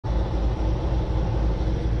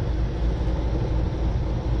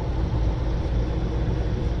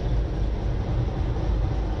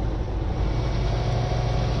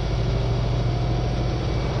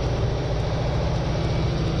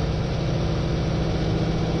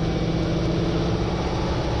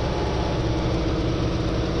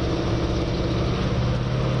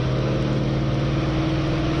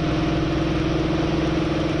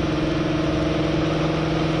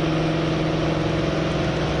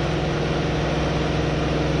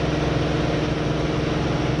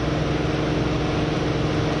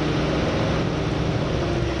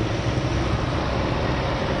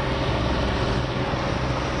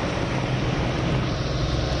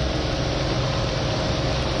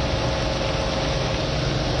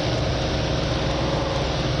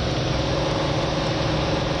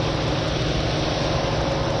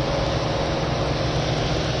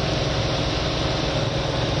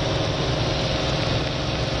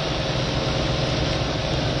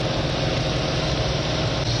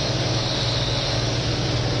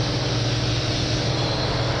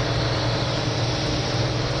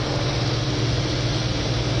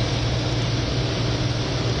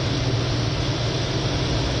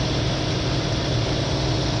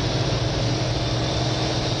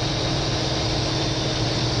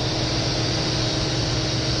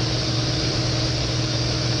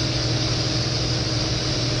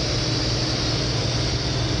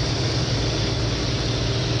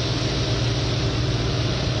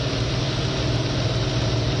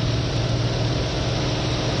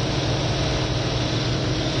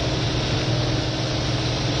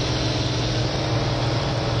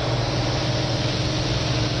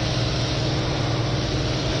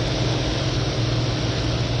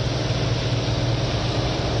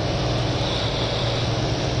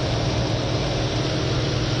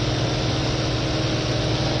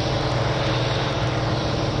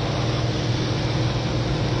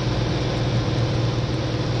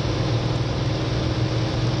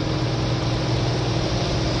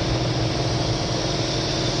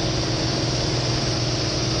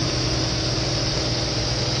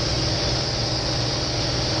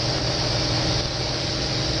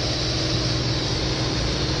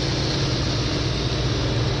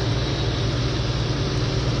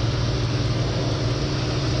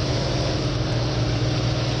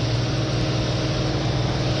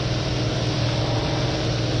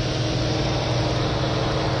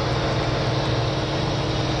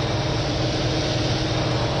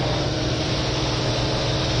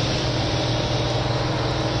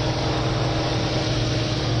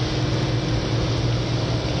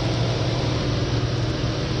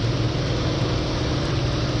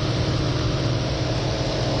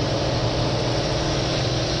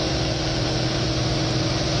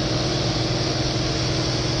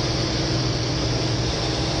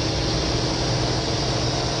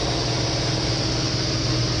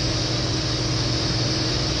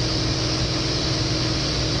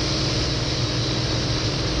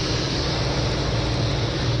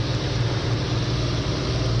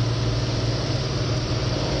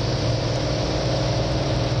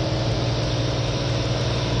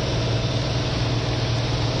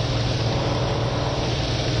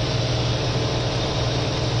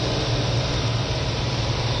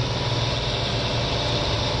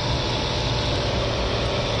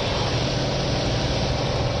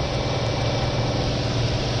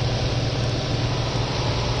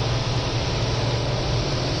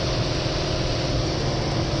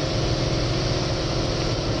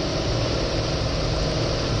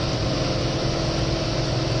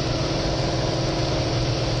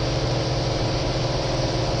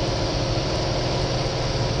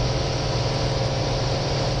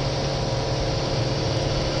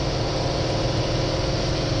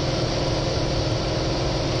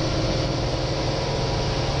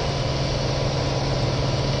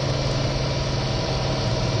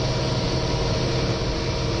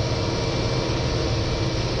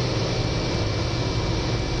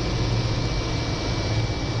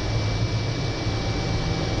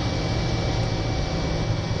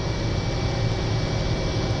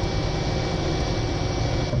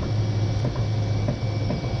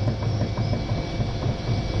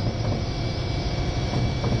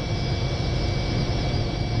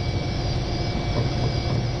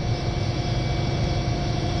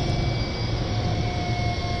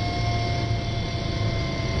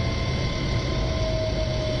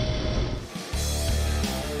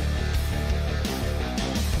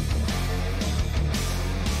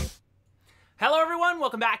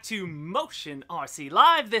welcome back to Motion RC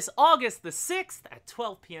Live this August the 6th at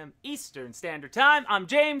 12 p.m. Eastern Standard Time. I'm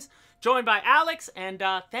James, joined by Alex, and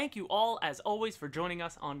thank you all, as always, for joining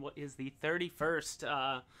us on what is the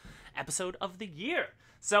 31st episode of the year.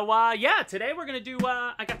 So, yeah, today we're going to do,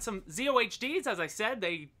 I got some ZOHDs, as I said.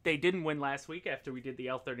 They didn't win last week after we did the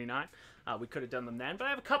L39. We could have done them then, but I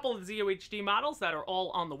have a couple of ZOHD models that are all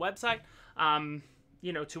on the website.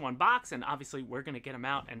 You know, to unbox, and obviously we're going to get them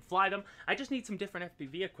out and fly them. I just need some different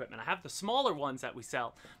FPV equipment. I have the smaller ones that we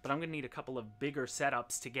sell, but I'm going to need a couple of bigger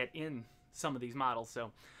setups to get in some of these models,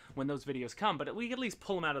 so when those videos come, but we can at least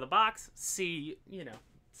pull them out of the box, see, you know,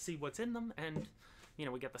 see what's in them, and, you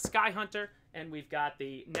know, we got the Sky Hunter, and we've got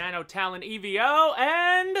the Nano Talon EVO,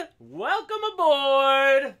 and welcome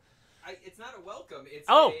aboard! It's not a welcome, it's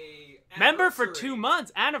a member anniversary. for 2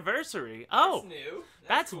 months, anniversary. Oh, that's new.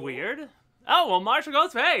 That's cool. Weird. Oh, well, Marshall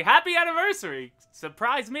goes, hey, happy anniversary.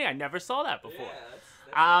 Surprised me. I never saw that before.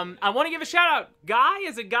 Yeah, that's I want to give a shout out. Guy,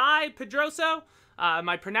 is it Guy Pedroso? Am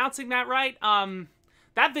I pronouncing that right?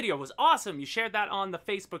 That video was awesome. You shared that on the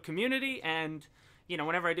Facebook community, and, you know,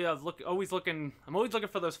 whenever I do, I'm always looking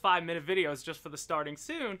for those 5-minute videos just for the starting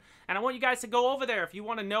soon, and I want you guys to go over there if you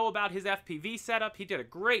want to know about his FPV setup. He did a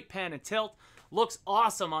great pan and tilt. Looks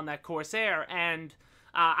awesome on that Corsair, and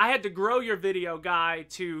I had to grow your video, Guy,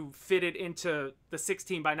 to fit it into the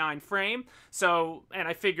 16:9 frame. So, and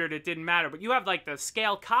I figured it didn't matter. But you have like the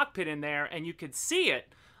scale cockpit in there, and you could see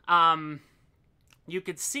it. Obviously,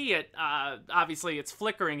 it's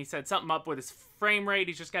flickering. He said something up with his frame rate.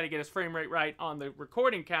 He's just got to get his frame rate right on the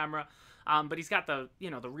recording camera. But he's got the, you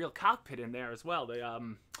know, the real cockpit in there as well.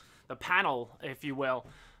 The panel, if you will.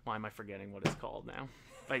 Why am I forgetting what it's called now?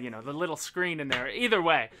 But, you know, the little screen in there. Either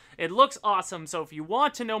way, it looks awesome. So if you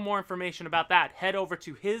want to know more information about that, head over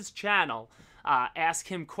to his channel. Ask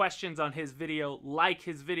him questions on his video. Like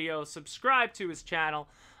his video. Subscribe to his channel.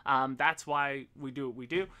 That's why we do what we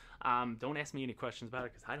do. Don't ask me any questions about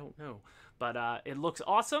it because I don't know. But it looks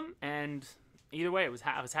awesome. And either way, I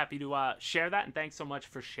was happy to share that. And thanks so much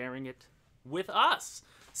for sharing it with us.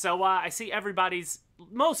 So I see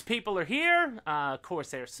most people are here.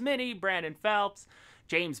 Corsair Smitty, Brandon Phelps,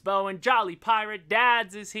 James Bowen, Jolly Pirate,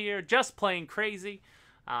 Dads is here, Just Playing Crazy,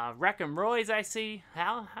 Wreckham Roy's I see.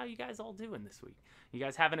 How you guys all doing this week? You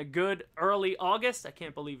guys having a good early August? I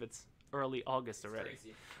can't believe it's early August already.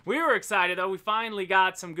 Crazy. We were excited, though. We finally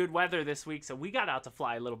got some good weather this week, so we got out to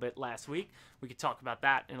fly a little bit last week. We could talk about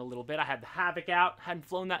that in a little bit. I had the Havoc out. Hadn't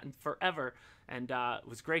flown that in forever, and it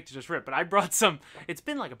was great to just rip. But I brought some. It's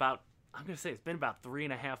been like about, I'm going to say it's been about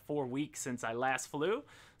 3.5, 4 weeks since I last flew.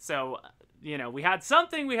 So, you know, we had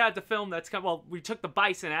something we had to film that's come. Well, we took the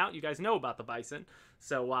Bison out. You guys know about the Bison.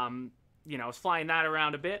 So, you know, I was flying that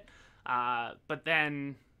around a bit. But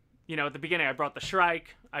then, you know, at the beginning, I brought the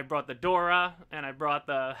Shrike, I brought the Dora, and I brought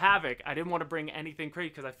the Havoc. I didn't want to bring anything crazy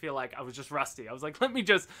because I feel like I was just rusty. I was like,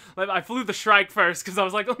 I flew the Shrike first because I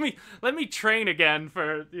was like, let me train again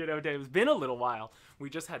for, you know, it's been a little while. We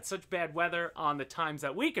just had such bad weather on the times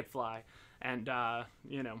that we could fly, and,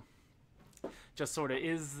 you know, just sort of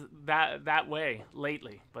is that way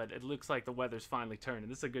lately. But it looks like the weather's finally turning.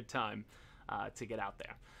 This is a good time to get out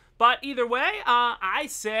there. But either way, I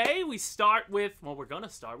say we start with, well, we're going to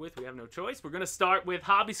start with, we have no choice. We're going to start with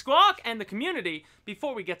Hobby Squawk and the community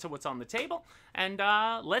before we get to what's on the table. And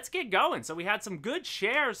let's get going. So we had some good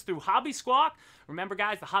shares through Hobby Squawk. Remember,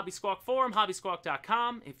 guys, the Hobby Squawk forum,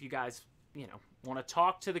 hobbysquawk.com. If you guys, you know, want to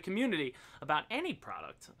talk to the community about any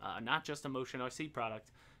product, not just a Motion RC product,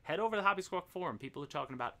 head over to the Hobby Squawk forum. People are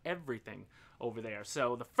talking about everything over there.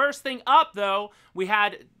 So the first thing up, though, we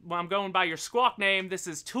had, well, I'm going by your squawk name. This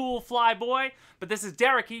is Tool Flyboy, but this is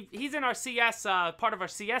Derek. He's in our CS, part of our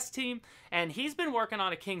CS team, and he's been working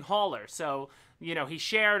on a King Hauler. So, you know, he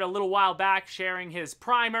shared a little while back sharing his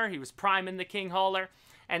primer. He was priming the King Hauler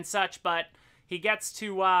and such, but he gets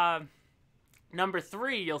to number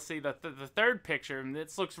 3, you'll see the third picture, and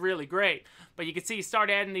this looks really great. But you can see he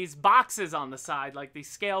started adding these boxes on the side, like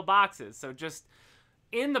these scale boxes. So just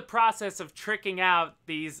in the process of tricking out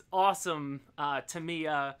these awesome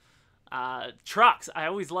Tamiya trucks. I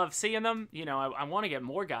always love seeing them. You know, I want to get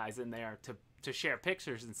more guys in there to share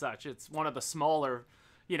pictures and such. It's one of the smaller,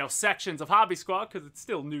 you know, sections of Hobby Squawk because it's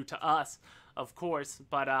still new to us, of course.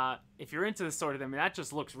 But if you're into this sort of thing, I mean, that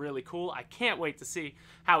just looks really cool. I can't wait to see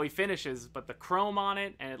how he finishes. But the chrome on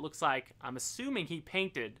it, and it looks like, I'm assuming he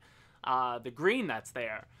painted the green that's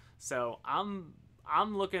there. So I'm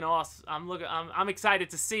looking awesome. I'm excited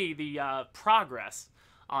to see the progress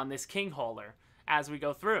on this King Hauler as we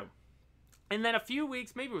go through. And then a few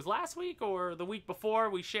weeks, maybe it was last week or the week before,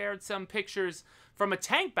 we shared some pictures from a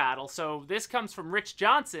tank battle. So this comes from Rich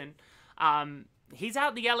Johnson. he's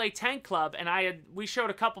out in the LA Tank Club, and we showed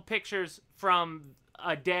a couple pictures from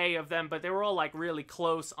a day of them, but they were all like really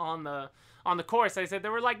close on the course. I said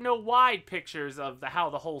there were like no wide pictures of how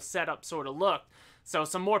the whole setup sort of looked. So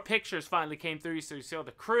some more pictures finally came through, so you saw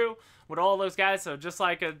the crew with all those guys. So just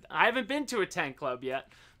like I haven't been to a tank club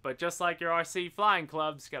yet, but just like your RC flying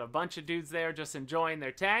clubs, got a bunch of dudes there just enjoying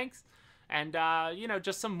their tanks. And, you know,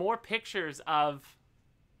 just some more pictures of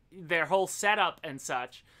their whole setup and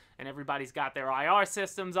such. And everybody's got their IR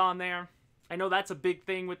systems on there. I know that's a big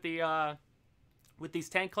thing with these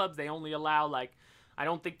tank clubs. They only allow, like, I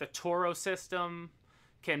don't think the Toro system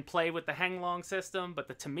can play with the Henglong system, but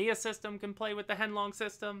the Tamiya system can play with the Henglong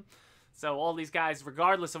system. So all these guys,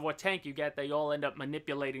 regardless of what tank you get, they all end up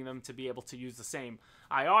manipulating them to be able to use the same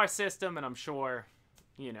IR system. And I'm sure,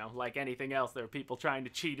 you know, like anything else, there are people trying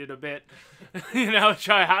to cheat it a bit. You know,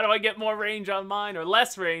 how do I get more range on mine or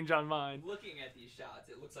less range on mine? Looking at these shots,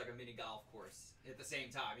 it looks like a mini golf course at the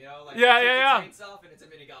same time. You know, like yeah. The tanks off and it's a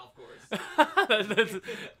mini golf course.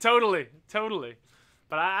 Totally.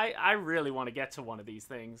 But I really want to get to one of these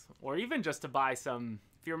things, or even just to buy some.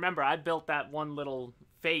 If you remember, I built that one little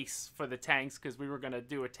face for the tanks because we were going to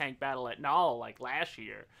do a tank battle at Null like last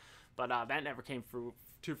year. But that never came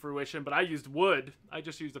to fruition. But I used wood. I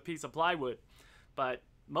just used a piece of plywood. But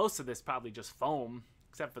most of this probably just foam,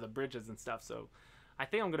 except for the bridges and stuff. So I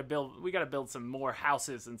think we got to build some more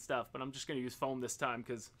houses and stuff. But I'm just going to use foam this time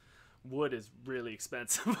because wood is really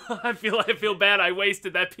expensive. I feel bad I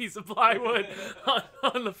wasted that piece of plywood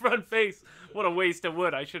on the front face. What a waste of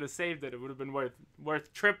wood. I should have saved it. It would have been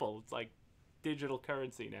worth triple. It's like digital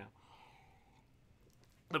currency now.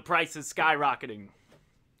 The price is skyrocketing.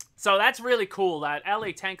 So that's really cool. That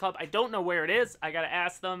LA Tank Club, I don't know where it is. I got to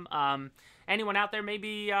ask them. Anyone out there,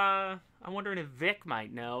 maybe, I'm wondering if Vic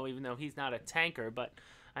might know, even though he's not a tanker, but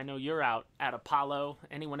I know you're out at Apollo.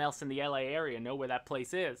 Anyone else in the LA area know where that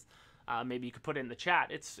place is? Maybe you could put it in the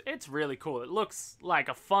chat. It's really cool. It looks like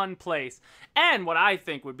a fun place. And what I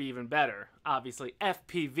think would be even better, obviously,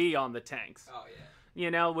 FPV on the tanks. Oh, yeah.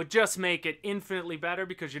 You know, would just make it infinitely better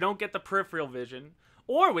because you don't get the peripheral vision.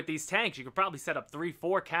 Or with these tanks, you could probably set up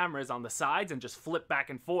 3-4 cameras on the sides and just flip back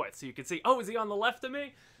and forth. So you can see, oh, is he on the left of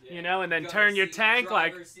me? Yeah. You know, and then turn your tank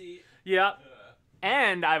like... Seat. Yeah.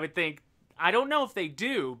 And I would think, I don't know if they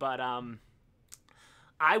do, but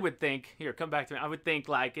I would think, here, come back to me. I would think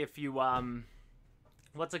like if you,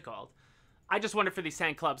 what's it called? I just wonder for these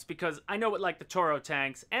tank clubs because I know with like the Toro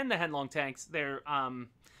tanks and the Henlong tanks, they're,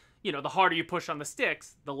 you know, the harder you push on the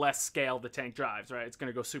sticks, the less scale the tank drives, right? It's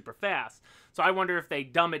going to go super fast. So I wonder if they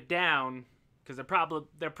dumb it down because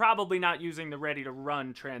they're probably not using the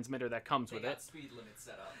ready-to-run transmitter that comes with it. Speed limit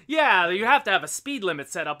set up. Yeah, you have to have a speed limit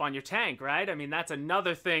set up on your tank, right? I mean, that's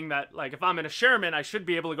another thing that, like, if I'm in a Sherman, I should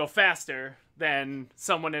be able to go faster than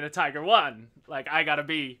someone in a Tiger 1. Like, I gotta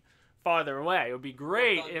be farther away. It would be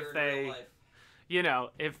great if they, you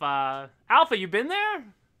know, if, Alpha, you been there?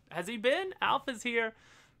 Has he been? Alpha's here.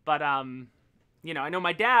 But, you know, I know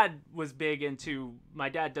my dad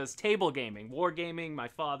does table gaming, wargaming. My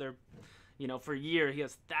father, you know, for a year, he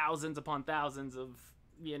has thousands upon thousands of,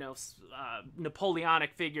 you know,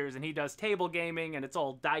 Napoleonic figures, and he does table gaming, and it's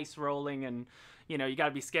all dice rolling, and, you know, you got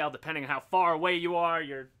to be scaled depending on how far away you are.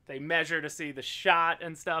 They measure to see the shot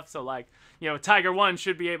and stuff. So, like, you know, Tiger 1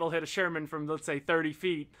 should be able to hit a Sherman from, let's say, 30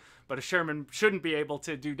 feet, but a Sherman shouldn't be able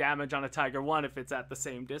to do damage on a Tiger 1 if it's at the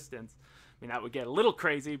same distance. I mean, that would get a little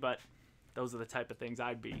crazy, but those are the type of things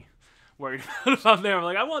I'd be worried about if I'm there. I'm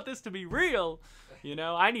like, I want this to be real. You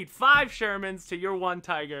know, I need 5 Shermans to your 1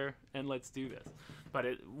 Tiger, and let's do this. But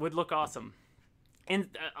it would look awesome.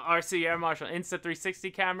 RC Air Marshal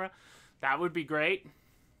Insta360 camera, that would be great.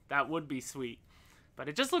 That would be sweet. But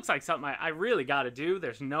it just looks like something I really got to do.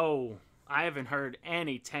 I haven't heard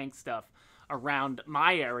any tank stuff around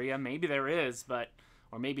my area. Maybe there is,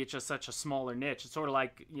 or maybe it's just such a smaller niche. It's sort of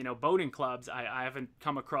like, you know, boating clubs. I haven't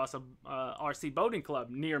come across a RC boating club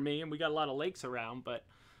near me, and we got a lot of lakes around. But,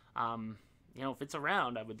 you know, if it's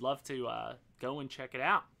around, I would love to go and check it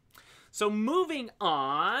out. So moving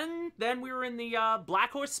on, then we were in the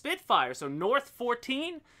Black Horse Spitfire. So North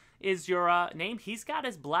 14 is your name. He's got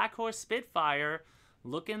his Black Horse Spitfire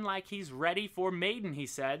looking like he's ready for maiden, he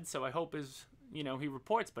said. So I hope he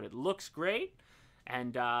reports, but it looks great.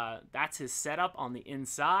 And that's his setup on the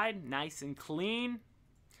inside, nice and clean.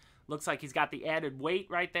 Looks like he's got the added weight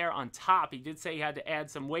right there on top. He did say he had to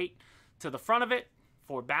add some weight to the front of it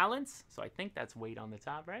for balance. So I think that's weight on the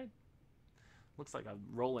top, right? Looks like a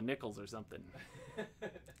roll of nickels or something.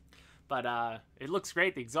 But it looks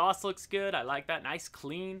great. The exhaust looks good. I like that. Nice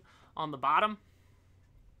clean on the bottom.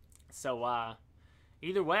 So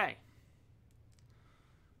either way,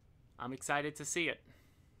 I'm excited to see it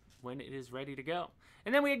when it is ready to go.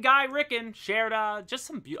 And then we had Guy Ricken shared just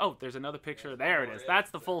some oh, there's another picture. There it is. That's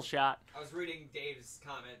the full shot. I was reading Dave's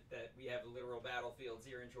comment that we have literal battlefields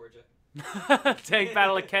here in Georgia. Tank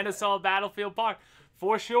battle at Kennesaw Battlefield Park.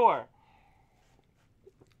 For sure.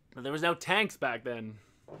 But there was no tanks back then.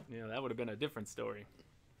 You know, that would have been a different story.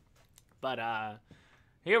 But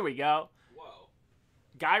here we go. Whoa.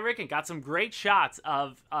 Guy Ricken got some great shots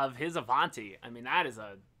of his Avanti. I mean, that is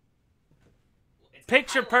a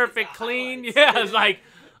picture perfect, clean. Yeah, it's like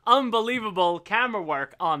unbelievable camera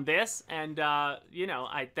work on this. And you know,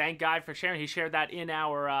 I thank Guy for sharing. He shared that in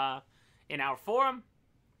our forum,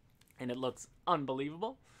 and it looks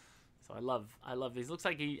unbelievable. So I love these. Looks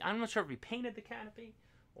like I'm not sure if he painted the canopy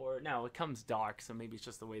or no, it comes dark, so maybe it's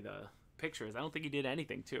just the way the picture is. I don't think he did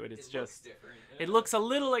anything to it. It's just looks different. It looks a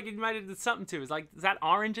little like he might have did something to it. It's like, is that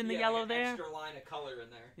orange in the yellow like an there? Extra line of color in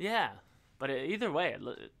there. Yeah. But either way,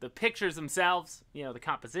 the pictures themselves, you know, the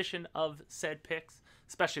composition of said pics,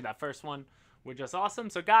 especially that first one, were just awesome.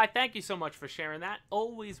 So, Guy, thank you so much for sharing that.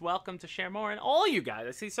 Always welcome to share more. And all you guys,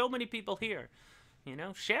 I see so many people here. You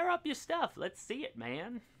know, share up your stuff. Let's see it,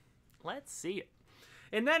 man. Let's see it.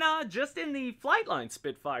 And then just in the Flightline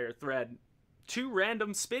Spitfire thread, 2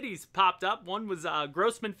 random Spitties popped up. One was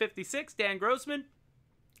Grossman56, Dan Grossman.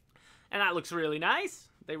 And that looks really nice.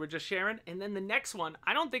 They were just sharing. And then the next one,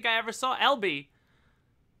 I don't think I ever saw LB.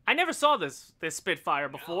 I never saw this Spitfire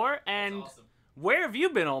before. And awesome. Where have you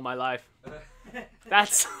been all my life?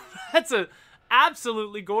 That's a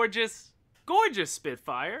absolutely gorgeous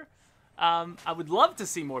Spitfire. I would love to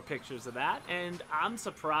see more pictures of that. And I'm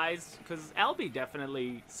surprised because LB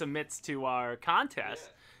definitely submits to our contest.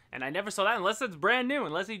 Yeah. And I never saw that unless it's brand new,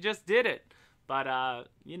 unless he just did it. But,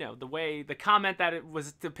 you know, the comment that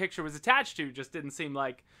the picture was attached to just didn't seem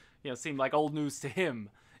like, you know, seemed like old news to him,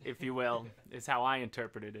 if you will, is how I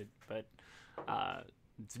interpreted it. But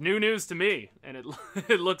it's new news to me, and it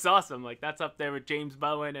looks awesome. Like, that's up there with James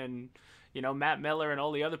Bowen and, you know, Matt Miller and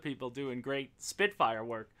all the other people doing great Spitfire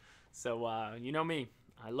work. So, you know me.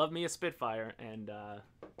 I love me a Spitfire, and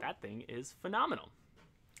that thing is phenomenal.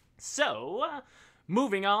 So,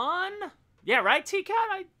 moving on. Yeah, right,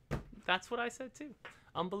 T-Cat? That's what I said too.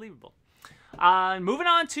 Unbelievable. Moving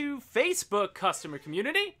on to Facebook customer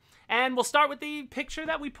community. And we'll start with the picture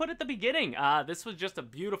that we put at the beginning. This was just a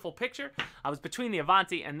beautiful picture. I was between the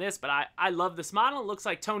Avanti and this, but I love this model. It looks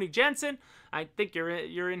like Tony Jensen. I think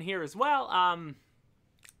you're in here as well.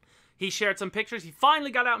 He shared some pictures. He finally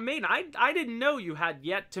got out maiden. I didn't know you had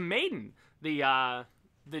yet to maiden the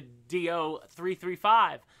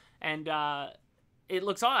DO335. And it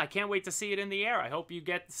looks awesome. I can't wait to see it in the air. I hope you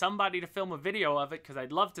get somebody to film a video of it because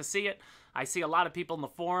I'd love to see it. I see a lot of people in the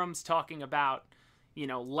forums talking about, you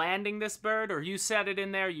know, landing this bird, or you said it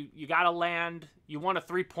in there, you got to land, you want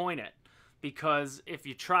to 3-point it because if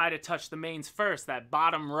you try to touch the mains first, that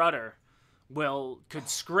bottom rudder could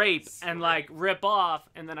scrape and like rip off.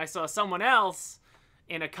 And then I saw someone else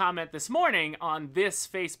in a comment this morning on this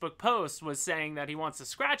Facebook post was saying that he wants to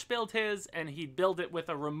scratch build his and he'd build it with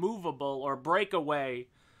a removable or breakaway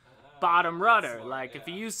bottom rudder. Smart, like yeah. if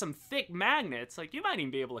you use some thick magnets, like you might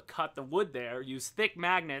even be able to cut the wood there, use thick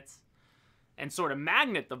magnets and sort of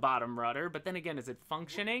magnet the bottom rudder. But then again, is it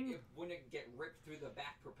functioning? Wouldn't it get ripped through the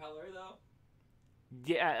back propeller though?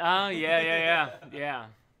 Yeah, yeah.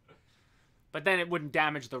 But then it wouldn't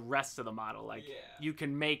damage the rest of the model. Like you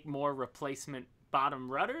can make more replacement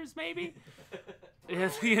bottom rudders, maybe?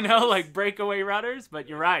 You know, like breakaway rudders. But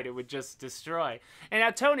you're right, it would just destroy. And now,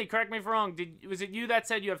 Tony, correct me if I'm wrong. Was it you that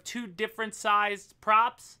said you have 2 different sized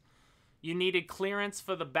props? You needed clearance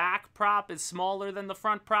for the back prop is smaller than the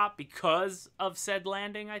front prop because of said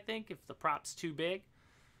landing, I think, if the prop's too big.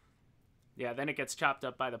 Yeah, then it gets chopped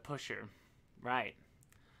up by the pusher. Right.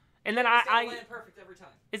 And then It's gonna land perfect every time.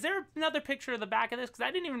 Is there another picture of the back of this? Because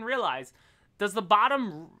I didn't even realize. Does the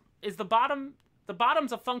bottom... Is the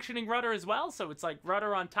bottom's a functioning rudder as well? So it's like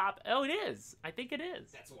rudder on top. Oh, it is. I think it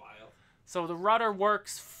is. That's wild. So the rudder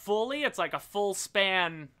works fully. It's like a full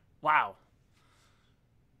span. Wow.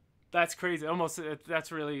 That's crazy. Almost.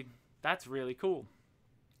 That's really cool.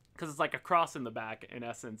 Because it's like a cross in the back in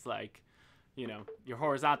essence. Like, you know, your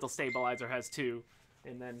horizontal stabilizer has 2,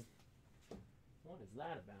 and then what is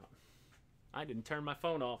that about? I didn't turn my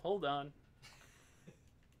phone off. Hold on.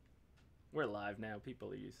 We're live now.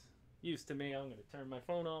 People are used to me. I'm going to turn my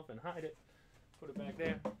phone off and hide it. Put it back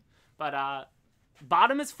there. But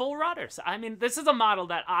bottom is full rudder. So, I mean, this is a model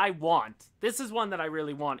that I want. This is one that I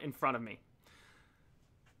really want in front of me.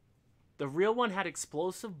 The real one had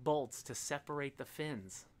explosive bolts to separate the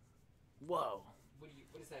fins. Whoa.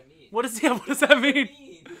 What does that mean? What does that mean?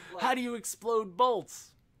 Like, How do you explode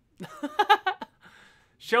bolts?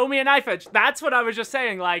 Show me a knife edge. That's what I was just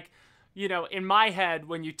saying. Like, you know, in my head,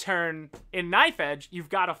 when you turn in knife edge, you've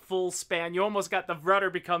got a full span. You almost got the rudder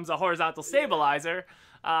becomes a horizontal stabilizer,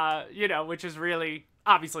 you know, which is really,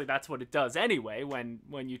 obviously that's what it does anyway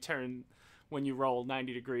when you turn, when you roll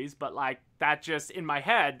 90 degrees. But like that just in my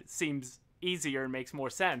head seems easier and makes more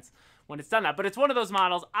sense when it's done that. But it's one of those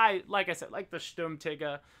models, like I said, like the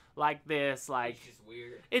Sturmtiger, like this, like It's just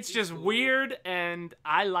weird. It's just cool. Weird, and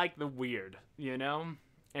I like the weird, you know?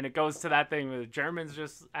 And it goes to that thing where the Germans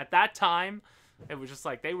just, at that time, it was just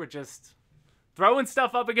like they were just throwing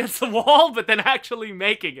stuff up against the wall, but then actually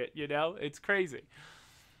making it, you know? It's crazy.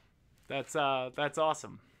 That's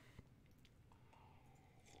awesome.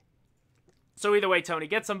 So either way, Tony,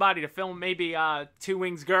 get somebody to film. Maybe Two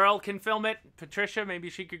Wings Girl can film it. Patricia, maybe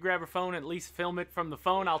she could grab her phone and at least film it from the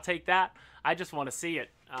phone. I'll take that. I just want to see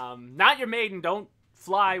it. Not your maiden. Don't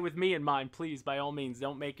fly with me in mind, please. By all means,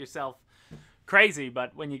 don't make yourself crazy.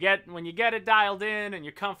 But when you get it dialed in and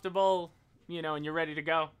you're comfortable, you know, and you're ready to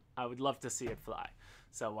go, I would love to see it fly.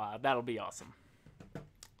 So that'll be awesome.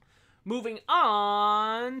 Moving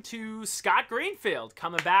on to Scott Greenfield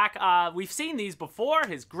coming back. We've seen these before.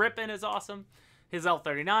 His Gripen is awesome. His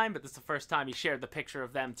L39, but this is the first time he shared the picture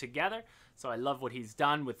of them together. So I love what he's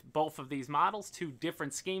done with both of these models. Two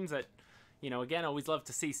different schemes that, you know, again, always love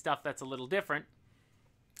to see stuff that's a little different.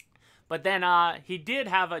 But then he did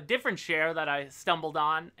have a different share that I stumbled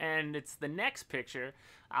on, and it's the next picture.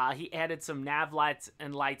 He added some nav lights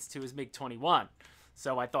and lights to his MiG-21.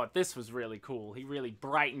 So I thought this was really cool. He really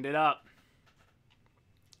brightened it up.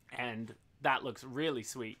 And that looks really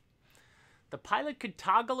sweet. The pilot could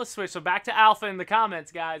toggle a switch. So back to Alpha in the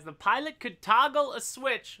comments, guys. The pilot could toggle a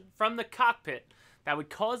switch from the cockpit that would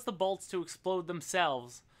cause the bolts to explode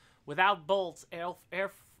themselves. Without bolts,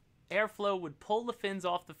 airflow would pull the fins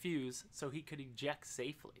off the fuse so he could eject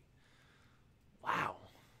safely. Wow.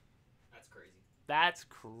 That's crazy. That's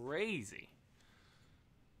crazy.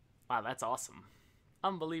 Wow, that's awesome.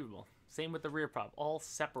 Unbelievable. Same with the rear prop. All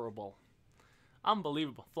separable.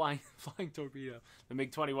 Unbelievable. Flying torpedo. The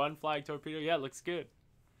MiG-21 flying torpedo. Yeah, looks good.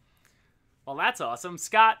 Well, that's awesome.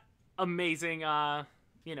 Scott, amazing.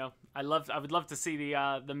 You know, I would love to see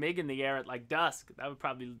the MiG in the air at like dusk. That would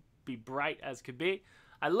probably be bright as could be.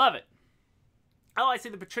 I love it. Oh, I see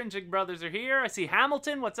the Petrinchik brothers are here. I see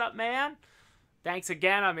Hamilton. What's up, man? Thanks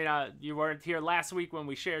again. I mean, you weren't here last week when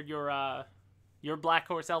we shared your Black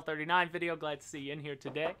Horse L39 video. Glad to see you in here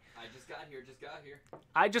today. I just got here.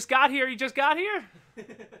 I just got here. He just got here?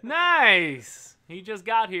 Nice. He just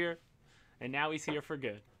got here. And now he's here for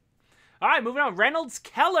good. All right, moving on. Reynolds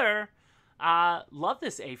Keller. Love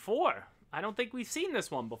this A4. I don't think we've seen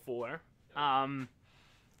this one before.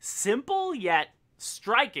 Simple yet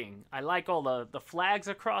striking. I like all the flags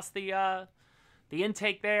across the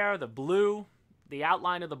intake there. The blue. The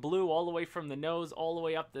outline of the blue all the way from the nose all the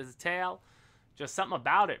way up to the tail. Just something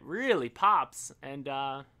about it really pops, and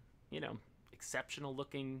you know, exceptional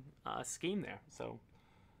looking scheme there. So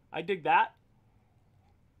I dig that.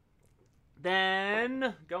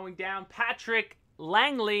 Then going down, Patrick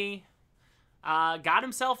Langley got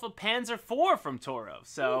himself a Panzer IV from Toro.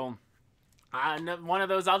 So one of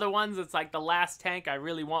those other ones. It's like the last tank. I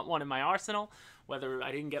really want one in my arsenal. Whether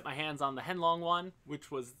I didn't get my hands on the Henlong one,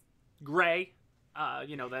 which was gray,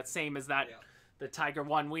 you know, that same as that. Yeah. The Tiger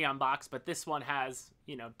 1 we unboxed, but this one has,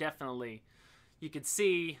 you know, definitely, you can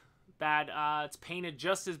see that it's painted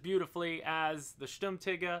just as beautifully as the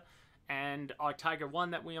Sturmtiger and our Tiger 1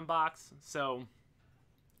 that we unboxed. So,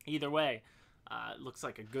 either way, it looks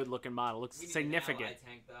like a good-looking model. Looks significant. An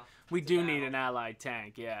tank, though. We do need an allied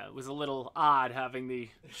tank, yeah. It was a little odd having the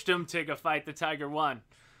Sturmtiger fight the Tiger 1.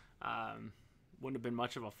 Wouldn't have been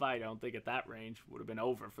much of a fight, I don't think, at that range. Would have been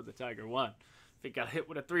over for the Tiger 1. If it got hit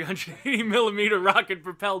with a 380 millimeter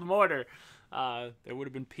rocket-propelled mortar, there would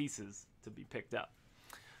have been pieces to be picked up.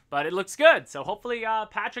 But it looks good. So hopefully,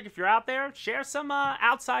 Patrick, if you're out there, share some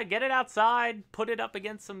outside. Get it outside. Put it up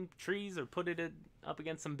against some trees or put it up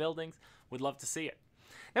against some buildings. Would love to see it.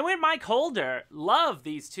 Then we have Mike Holder. Love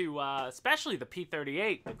these two, especially the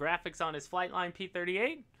P-38. The graphics on his Flightline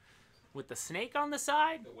P-38 with the snake on the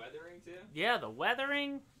side. The weathering, too? Yeah, the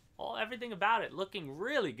weathering. Everything about it looking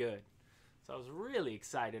really good. So I was really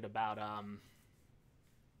excited about,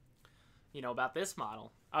 you know, about this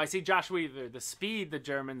model. Oh, I see Josh Weaver. The speed the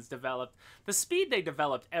Germans developed. The speed they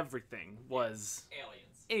developed everything was...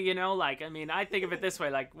 aliens. You know, like, I mean, I think of it this way.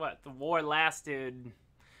 Like, what? The war lasted...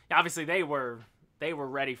 Obviously, they were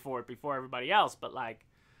ready for it before everybody else. But, like,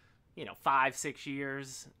 you know, 5-6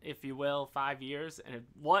 years, if you will. 5 years. And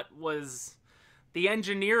what was the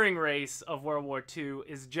engineering race of World War II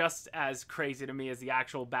is just as crazy to me as the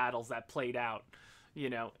actual battles that played out, you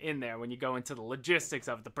know, in there, when you go into the logistics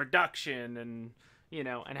of the production and, you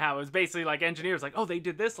know, and how it was basically like engineers like, oh, they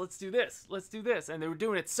did this, let's do this, let's do this. And they were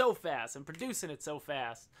doing it so fast and producing it so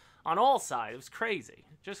fast on all sides. It was crazy.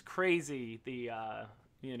 Just crazy. The,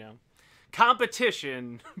 you know,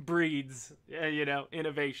 competition breeds, you know,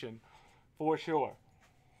 innovation for sure.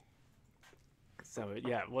 So,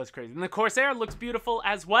 yeah, it was crazy. And the Corsair looks beautiful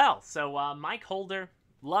as well. So, Mike Holder,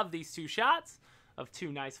 love these two shots of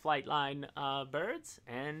two nice Flightline birds.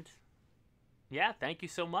 And, yeah, thank you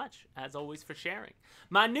so much, as always, for sharing.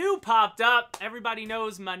 Manu popped up. Everybody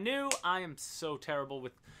knows Manu. I am so terrible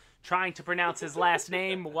with trying to pronounce his last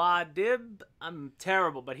name, Wadib. I'm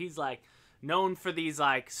terrible, but he's, like, known for these,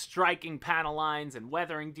 like, striking panel lines and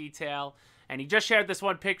weathering detail. And he just shared this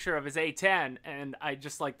one picture of his A10, and I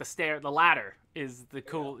just like the ladder is the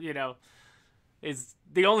cool, you know, is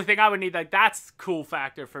the only thing I would need. Like, that's cool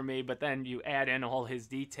factor for me, but then you add in all his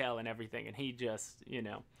detail and everything, and he just, you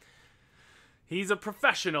know, he's a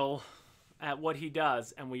professional at what he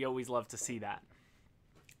does, and we alwa't love to see that.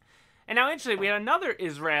 And now, interestingly, we had another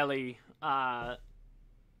Israeli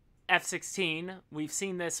F-16. We've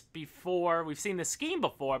seen this before. We've seen this scheme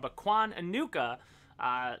before, but Kwan Anuka,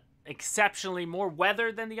 exceptionally more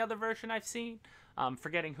weathered than the other version I've seen.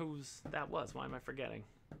 Forgetting whose that was. Why am I forgetting?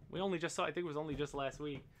 We only just saw, I think it was only just last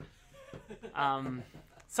week.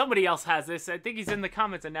 Somebody else has this. I think he's in the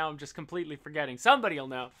comments, and now I'm just completely forgetting. Somebody will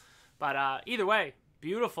know. But either way,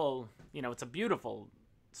 beautiful. You know, it's a beautiful,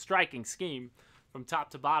 striking scheme from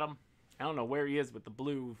top to bottom. I don't know where he is with the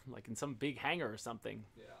blue, like in some big hangar or something.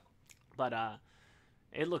 Yeah. But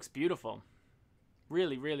it looks beautiful.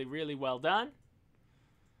 Really, really, really well done.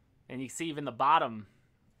 And you see even the bottom,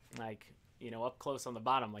 like, you know, up close on the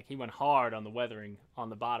bottom, like he went hard on the weathering on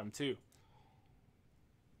the bottom too.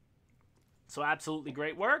 So absolutely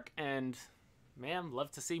great work, and man,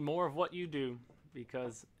 love to see more of what you do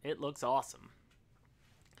because it looks awesome.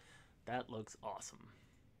 That looks awesome.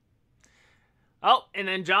 Oh, and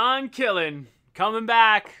then John Killen coming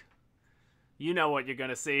back. You know what you're going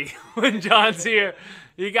to see when John's here.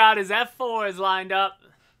 You got his F4s lined up.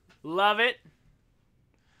 Love it.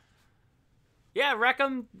 Yeah,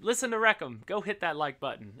 Wreckham, listen to Wreckham. Go hit that like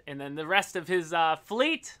button. And then the rest of his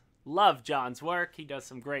fleet, love John's work. He does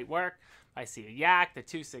some great work. I see a Yak, the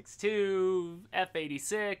 262,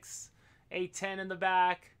 F86, A10 in the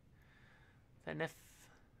back. Is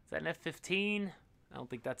that an F15? I don't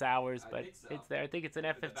think that's ours, but so. It's there. I think it's an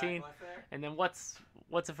F15. And then what's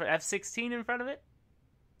it for? F16 in front of it?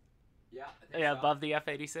 Yeah, I think so. Above the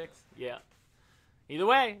F86? Yeah. Either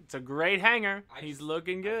way, it's a great hangar. He's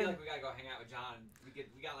looking good. I feel like we gotta go hang out with John.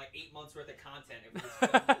 We got like 8 months worth of content if we just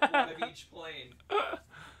film one of each plane.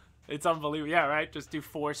 It's unbelievable. Yeah, right? Just do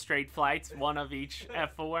 4 straight flights, one of each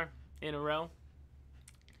F4 in a row.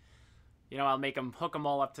 You know, I'll make them hook them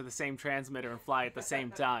all up to the same transmitter and fly at the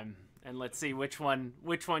same time. And let's see which one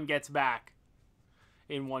gets back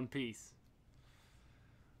in one piece.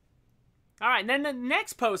 All right, and then the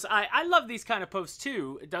next post, I love these kind of posts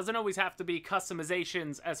too. It doesn't always have to be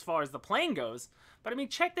customizations as far as the plane goes. But I mean,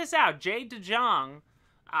 check this out. Jay DeJong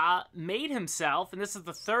made himself, and this is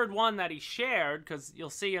the third one that he shared, because you'll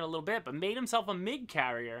see in a little bit, but made himself a MiG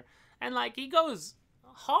carrier. And like, he goes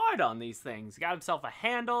hard on these things. He got himself a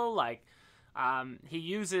handle, like, he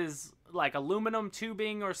uses like aluminum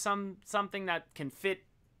tubing or something that can fit,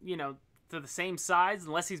 you know, to the same size,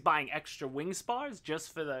 unless he's buying extra wing spars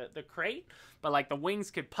just for the crate. But like the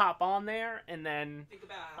wings could pop on there and then think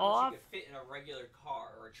about how much you could fit in a regular car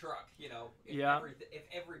or a truck, you know. If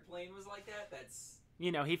every plane was like that, that's,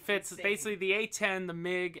 you know, he fits insane. Basically the A10, the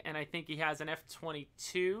MiG, and I think he has an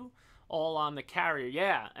F22 all on the carrier.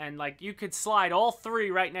 Yeah, and like you could slide all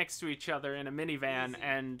 3 right next to each other in a minivan. Easy.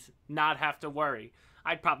 And not have to worry.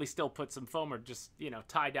 I'd probably still put some foam or just, you know,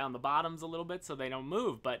 tie down the bottoms a little bit so they don't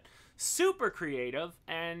move. But super creative,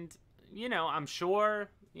 and, you know, I'm sure,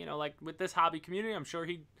 you know, like with this hobby community, I'm sure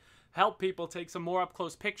he'd help people take some more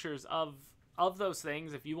up-close pictures of those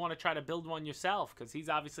things if you want to try to build one yourself, because he's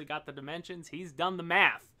obviously got the dimensions. He's done the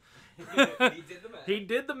math. He did the math. He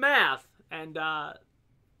did the math, and that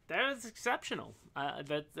is exceptional.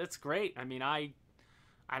 That's great. I mean, I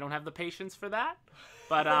don't have the patience for that,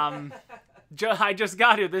 but I just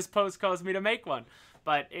got here. This post caused me to make one,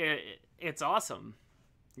 but it's awesome.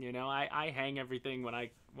 You know, I hang everything when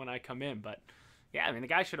I come in, but yeah, I mean, the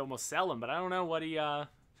guy should almost sell them, but I don't know what he. Do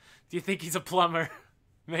you think he's a plumber?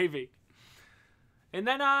 Maybe. And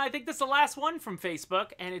then I think this is the last one from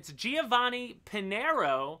Facebook, and it's Giovanni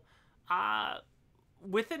Pinero.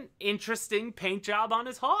 with an interesting paint job on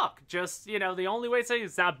his Hawk. Just, you know, the only way to say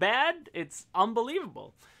it's not bad, it's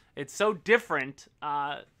unbelievable. It's so different.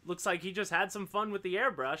 Looks like he just had some fun with the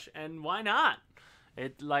airbrush, and why not?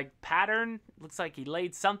 It, like, pattern, looks like he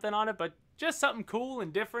laid something on it, but just something cool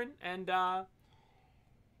and different, and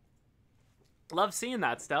love seeing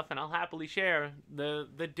that stuff, and I'll happily share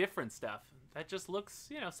the different stuff. That just looks,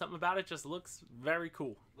 you know, something about it just looks very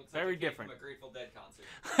cool. Looks very like it came different. From a Grateful Dead concert.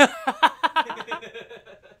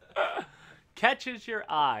 Catches your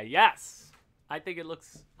eye. Yes. I think it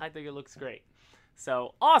looks great.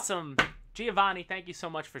 So, awesome. Giovanni, thank you so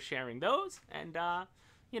much for sharing those, and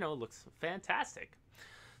you know, it looks fantastic.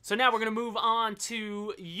 So now we're going to move on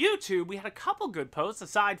to YouTube. We had a couple good posts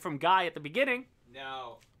aside from Guy at the beginning.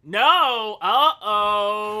 No. No!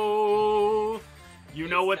 Uh-oh! You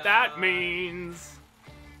know what that means.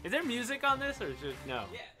 Is there music on this, or is it just no?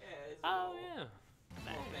 Yeah. Oh, yeah.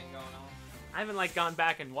 Whole thing going on. I haven't, like, gone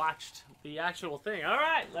back and watched the actual thing. All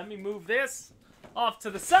right, let me move this off to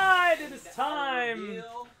the side. It is time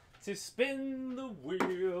to spin the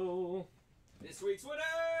wheel. This week's winner!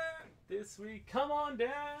 This week, come on down.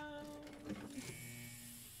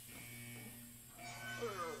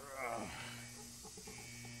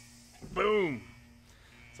 Boom.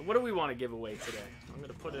 So what do we want to give away today? I'm going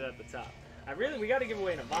to put it at the top. We got to give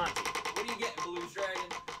away an Avanti. What are you getting, Blues Dragon?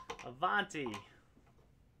 Avanti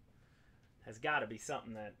has got to be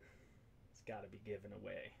something that's got to be given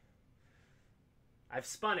away. I've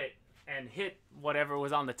spun it and hit whatever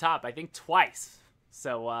was on the top, I think twice.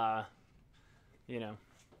 So, you know,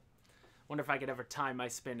 wonder if I could ever time my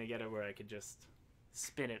spin to get it where I could just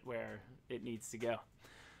spin it where it needs to go.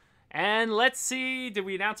 And let's see, did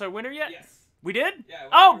we announce our winner yet? Yes. We did? Yeah.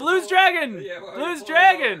 Oh, Blues Dragon! Yeah, Blues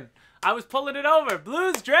Dragon! I was pulling it over.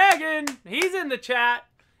 Blues Dragon! He's in the chat.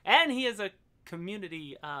 And he is a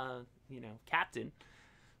community, you know, captain.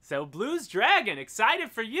 So, Blues Dragon,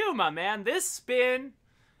 excited for you, my man. This spin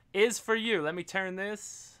is for you. Let me turn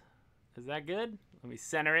this. Is that good? Let me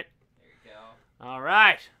center it. There you go. All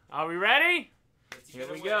right. Are we ready? Here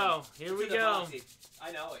we go. Here we go.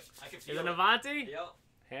 I know it. I can feel Is it. it an Avanti? Yep.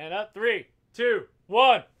 Hand up. 3, 2,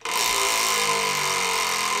 1.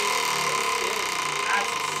 That's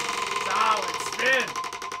a solid spin.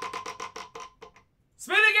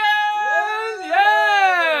 Spin again!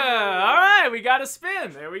 Yeah! All right, we got a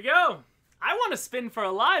spin. There we go. I want to spin for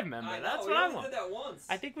a live member. I know, That's we what I only want. did that once.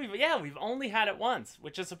 I think we've only had it once,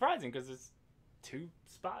 which is surprising because it's 2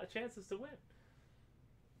 chances to win.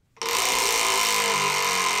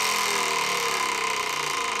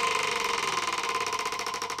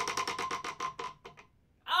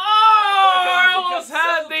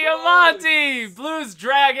 The Avanti! Blues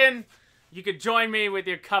Dragon! You could join me with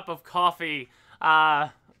your cup of coffee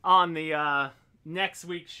on the next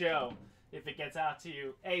week's show if it gets out to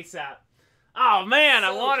you ASAP. Oh man,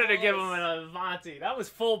 I wanted to give him an Avanti. That was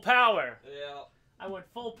full power. Yeah. I went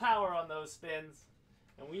full power on those spins,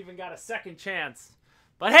 and we even got a second chance.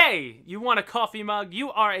 But hey, you want a coffee mug? You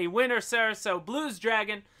are a winner, sir. So Blues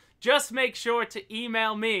Dragon, just make sure to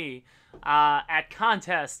email me at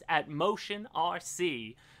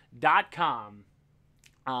contest@motionrc.com.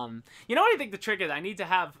 You know what I think the trick is? I need to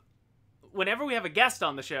have, whenever we have a guest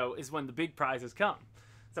on the show, is when the big prizes come.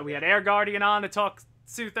 So we had Air Guardian on to talk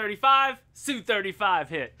Su-35. Su-35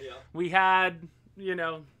 hit. Yeah. We had, you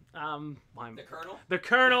know, The Colonel? The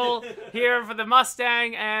Colonel here for the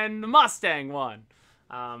Mustang, and the Mustang won.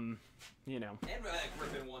 You know. And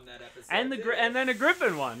Griffin won that episode. And then a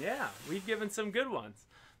Griffin won. Yeah, we've given some good ones.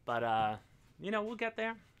 But, you know, we'll get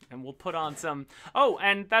there, and we'll put on some... Oh,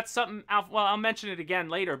 and that's something... Well, I'll mention it again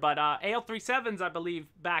later, but AL37's, I believe,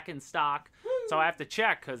 back in stock. Woo! So I have to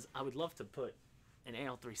check, because I would love to put an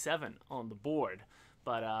AL37 on the board.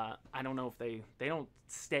 But I don't know if they don't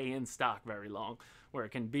stay in stock very long, where it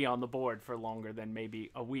can be on the board for longer than maybe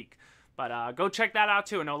a week. But go check that out,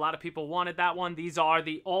 too. I know a lot of people wanted that one. These are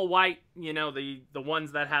the all-white, you know, the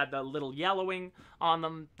ones that had the little yellowing on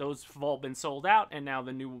them. Those have all been sold out, and now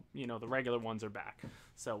the new, you know, the regular ones are back.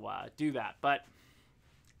 So do that. But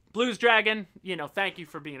Blues Dragon, you know, thank you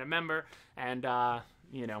for being a member. And,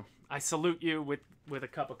 you know, I salute you with a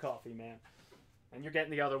cup of coffee, man. And you're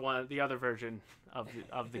getting the other one, the other version of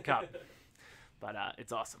the cup. But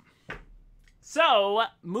it's awesome. So,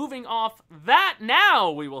 moving off that,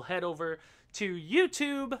 now we will head over to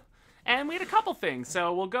YouTube, and we had a couple things.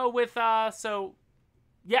 So, we'll go with, RC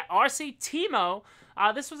Timo.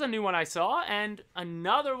 This was a new one I saw, and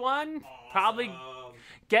another one, probably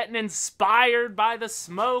getting inspired by the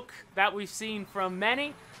smoke that we've seen from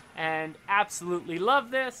many, and absolutely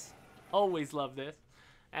love this. Always love this.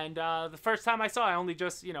 And the first time I saw it, I only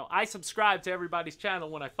just, I subscribe to everybody's channel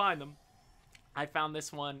when I find them. I found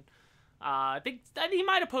this one. I think he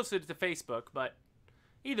might have posted it to Facebook, but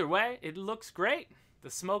either way, it looks great. The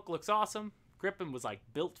smoke looks awesome. Grippin was like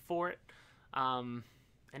built for it. And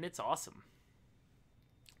it's awesome.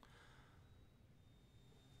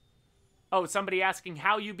 Oh, somebody asking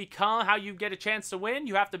how you get a chance to win.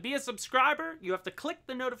 You have to be a subscriber. You have to click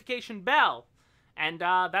the notification bell. And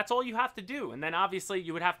that's all you have to do. And then obviously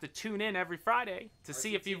you would have to tune in every Friday to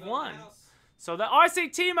see if you've won. So the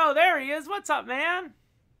RC Timo, there he is. What's up, man?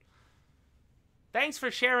 Thanks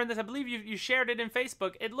for sharing this. I believe you shared it in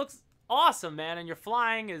Facebook. It looks awesome, man. And your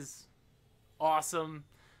flying is awesome.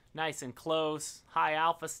 Nice and close. High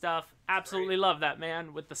alpha stuff. Absolutely love that,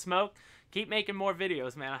 man, with the smoke. Keep making more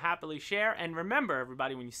videos, man. I'll happily share. And remember,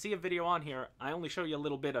 everybody, when you see a video on here, I only show you a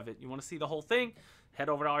little bit of it. You want to see the whole thing? Head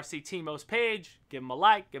over to RC Timo's page. Give him a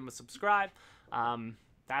like. Give him a subscribe.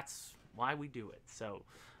 That's why we do it. So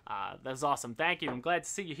that's awesome. Thank you. I'm glad to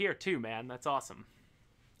see you here, too, man. That's awesome.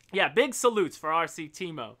 Yeah, big salutes for RC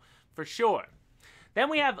Timo, for sure. Then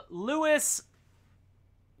we have Lewis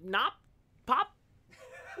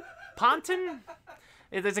Ponton.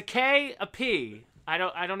 There's a K, a P. I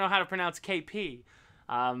don't know how to pronounce KP.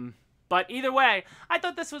 But either way, I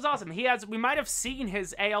thought this was awesome. We might have seen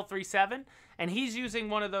his AL37, and he's using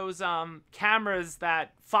one of those cameras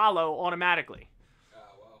that follow automatically. Wow.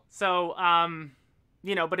 So,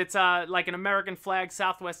 but it's like an American flag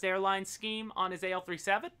Southwest Airlines scheme on his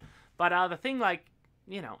AL37. But the thing, I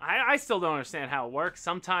still don't understand how it works.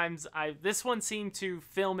 Sometimes this one seemed to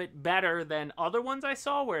film it better than other ones I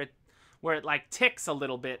saw where it like ticks a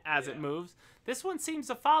little bit as it moves. This one seems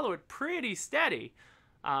to follow it pretty steady.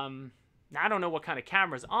 I don't know what kind of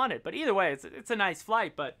camera's on it, but either way, it's a nice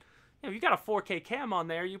flight. But if you got a 4K cam on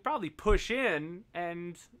there, you probably push in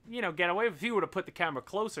and get away. If you would have put the camera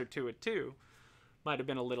closer to it too, might have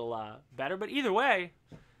been a little better. But either way,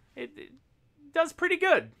 it does pretty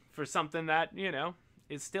good for something that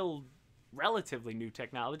is still relatively new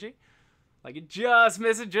technology. Like, it just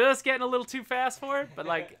misses, just getting a little too fast for it. But,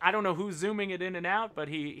 I don't know who's zooming it in and out, but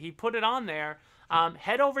he put it on there.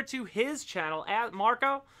 Head over to his channel, at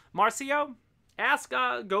Marcio.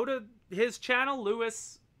 Go to his channel,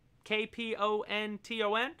 Lewis,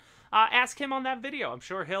 KPONTON. Ask him on that video. I'm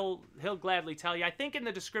sure he'll gladly tell you. I think in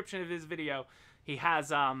the description of his video, he has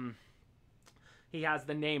the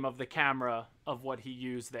name of the camera of what he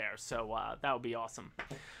used there. So that would be awesome.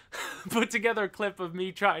 Put together a clip of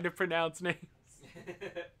me trying to pronounce names.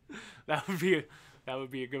 That would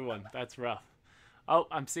be a good one. That's rough. Oh,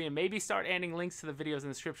 I'm seeing maybe start adding links to the videos in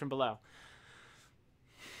the description below.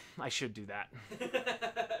 I should do that.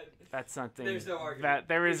 That's something. There's no argument.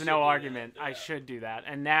 There is no argument. Yeah. I should do that.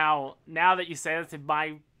 And now that you say that's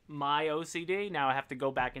my OCD, now I have to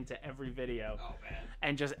go back into every video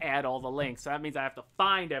and just add all the links. So that means I have to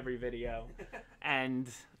find every video. And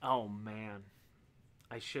oh man,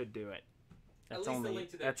 I should do it. That's At least the link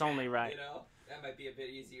to their that's chat, only right. That might be a bit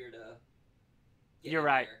easier to get You're in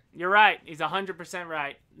right. there. You're right. He's 100%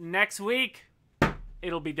 right. Next week,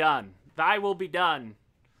 it'll be done. Thy will be done,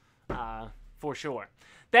 for sure.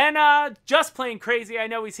 Then, Just Plain Crazy, I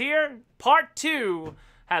know he's here. Part 2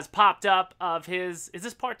 has popped up of his... Is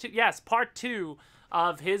this part 2? Yes, part 2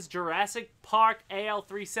 of his Jurassic Park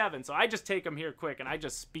AL37. So I just take him here quick, and I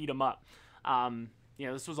just speed him up.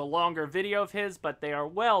 This was a longer video of his, but they are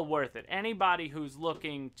well worth it. Anybody who's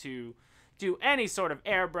looking to do any sort of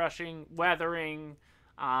airbrushing, weathering,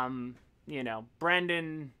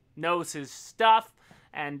 Brendan knows his stuff,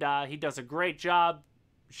 and he does a great job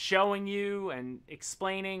showing you and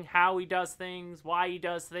explaining how he does things, why he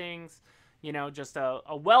does things, just a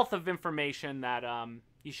wealth of information that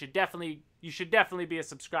you should definitely be a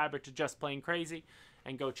subscriber to Just Plain Crazy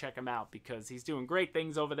and go check him out, because he's doing great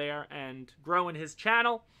things over there and growing his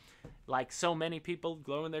channel like so many people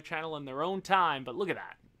growing their channel in their own time. But look at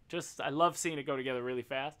that. I love seeing it go together really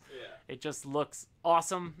fast. Yeah. It just looks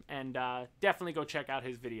awesome, and definitely go check out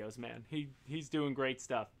his videos, man. He's doing great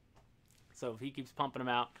stuff. So if he keeps pumping them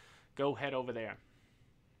out, go head over there.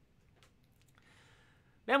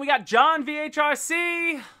 Then we got John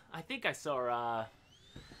VHRC. I think I saw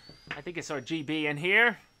GB in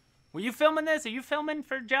here. Were you filming this? Are you filming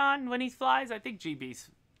for John when he flies? I think GB's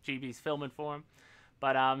filming for him.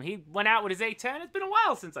 But he went out with his A10. It's been a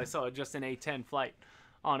while since I saw just an A10 flight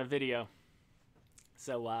on a video.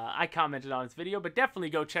 So I commented on his video, but definitely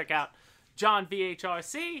go check out John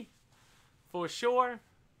VHRC for sure.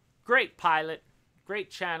 Great pilot, great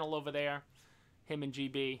channel over there. Him and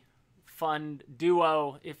GB, fun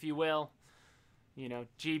duo, if you will.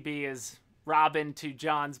 GB is Robin to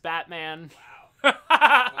John's Batman. Wow. Wow,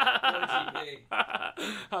 poor GP.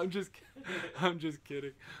 I'm just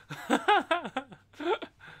kidding.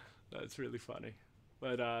 That's really funny.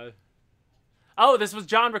 But oh, this was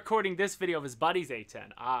John recording this video of his buddy's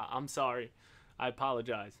A10. I'm sorry. I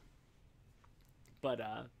apologize. But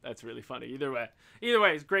that's really funny. Either way,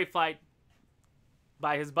 it's a great flight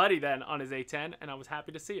by his buddy then on his A10, and I was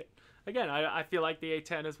happy to see it. Again, I feel like the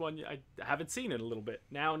A10 is one I haven't seen in a little bit.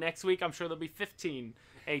 Now, next week, I'm sure there'll be 15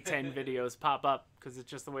 A10 videos pop up because it's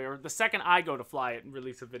just the way. Or the second I go to fly it and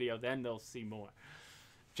release a video, then they'll see more.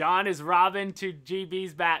 John is Robin to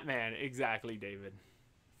GB's Batman. Exactly, David.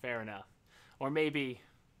 Fair enough. Or maybe,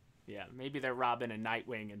 yeah, maybe they're Robin and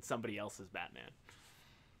Nightwing and somebody else's Batman.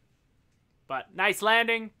 But nice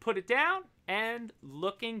landing, put it down, and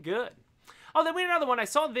looking good. Oh, then we had another one. I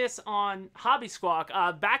saw this on Hobby Squawk.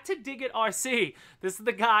 Back to Dig It RC. This is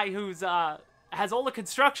the guy who's has all the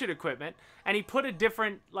construction equipment, and he put a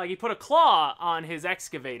different, like he put a claw on his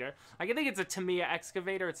excavator. Like I think it's a Tamiya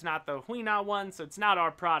excavator. It's not the Huina one, so it's not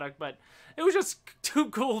our product. But it was just too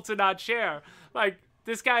cool to not share. Like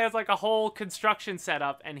this guy has like a whole construction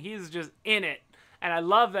setup, and he's just in it. And I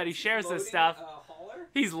love that he shares this stuff.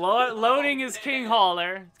 He's loading his King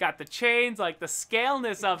hauler. It's got the chains, like the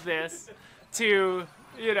scaleness of this. To,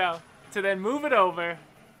 you know, to then move it over.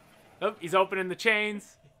 Oh, he's opening the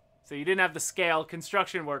chains. So you didn't have the scale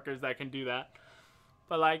construction workers that can do that.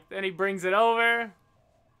 But, like, then he brings it over,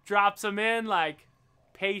 drops them in, like,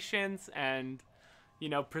 patience and, you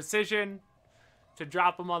know, precision to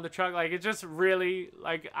drop them on the truck. Like, it just really,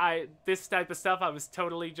 like, this type of stuff, I was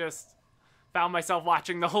totally just found myself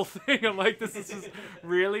watching the whole thing. I'm like, this is just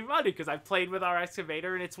really funny because I've played with our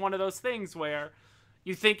excavator, and it's one of those things where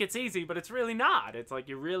you think it's easy, but it's really not. It's like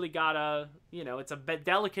you really gotta, you know, it's a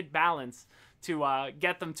delicate balance to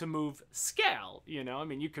get them to move scale, you know? I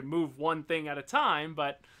mean, you can move one thing at a time,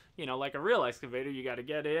 but, you know, like a real excavator, you gotta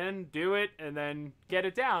get in, do it, and then get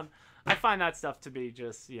it down. I find that stuff to be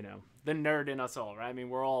just, you know, the nerd in us all, right? I mean,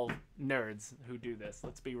 we're all nerds who do this.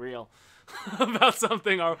 Let's be real about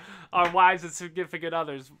something. Our wives and significant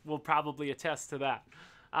others will probably attest to that.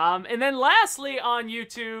 And then lastly on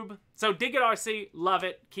YouTube, so Dig It RC, love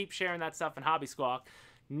it. Keep sharing that stuff in Hobby Squawk.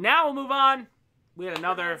 Now we'll move on. We had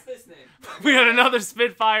another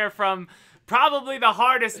Spitfire from probably the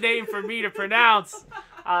hardest name for me to pronounce.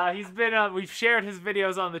 We've shared his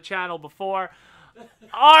videos on the channel before.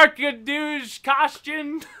 Arkadouj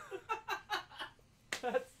Koshkin.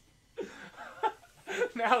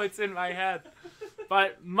 Now it's in my head.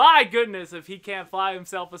 But my goodness, if he can't fly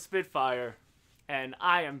himself a Spitfire. And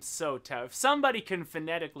I am so terrified. If somebody can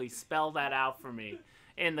phonetically spell that out for me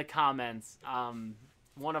in the comments,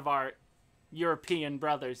 one of our European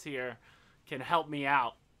brothers here can help me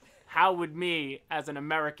out. How would me, as an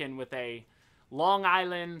American with a Long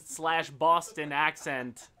Island / Boston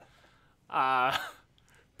accent,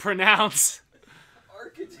 pronounce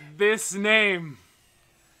this name?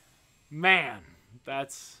 Man,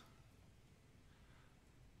 that's...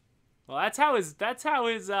 Well, that's his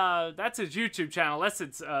YouTube channel. Unless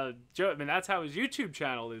it's I mean, that's how his YouTube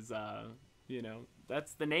channel is. You know,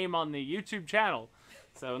 that's the name on the YouTube channel.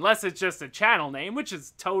 So unless it's just a channel name, which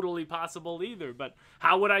is totally possible either. But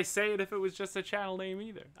how would I say it if it was just a channel name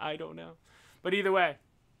either? I don't know. But either way,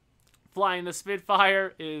 flying the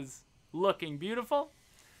Spitfire is looking beautiful,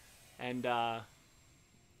 and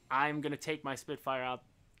I'm gonna take my Spitfire out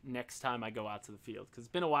next time I go out to the field because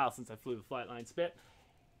it's been a while since I flew the Flightline Spit.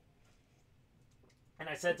 And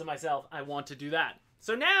I said to myself, I want to do that.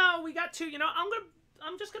 So now we got two, you know,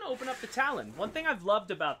 I'm just going to open up the Talon. One thing I've loved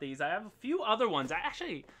about these, I have a few other ones.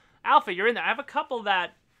 Alpha, you're in there. I have a couple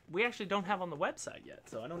that we actually don't have on the website yet.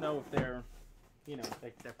 So I don't know if they're, you know,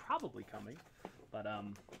 they're probably coming. But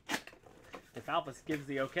if Alpha gives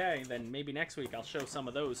the okay, then maybe next week I'll show some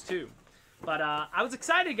of those too. But I was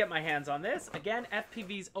excited to get my hands on this. Again,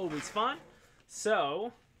 FPV's always fun.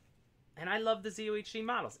 So, and I love the ZOHD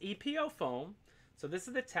models. EPO foam. So this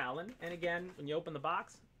is the Talon, and again, when you open the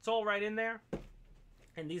box, it's all right in there.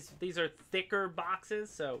 And these are thicker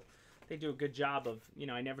boxes, so they do a good job of, you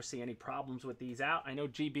know, I never see any problems with these out. I know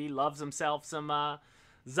GB loves himself some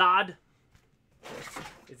ZOHD.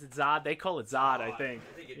 Is it ZOHD? They call it ZOHD, I think.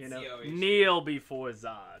 I think it's, you know, ZOHD. kneel before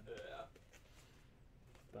ZOHD. Yeah.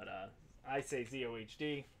 But I say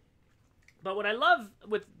ZOHD. But what I love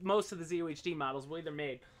with most of the ZOHD models, the way they're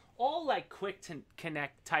made, all like quick to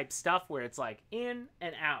connect type stuff where it's like in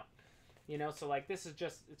and out, you know. So like this is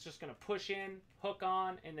just, it's just gonna push in, hook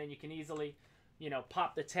on, and then you can easily, you know,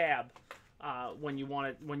 pop the tab when you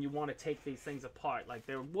want to take these things apart. Like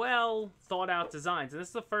they're well thought out designs, and this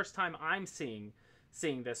is the first time I'm seeing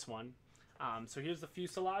this one. So here's the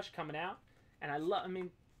fuselage coming out, And I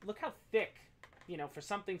mean, look how thick, you know, for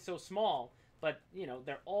something so small. But, you know,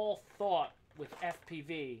 they're all thought with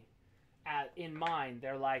FPV in mind.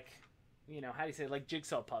 They're like, you know, how do you say it? Like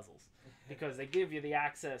jigsaw puzzles. Because they give you the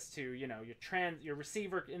access to, you know, your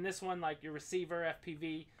receiver. In this one, like your receiver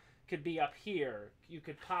FPV could be up here. You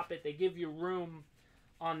could pop it. They give you room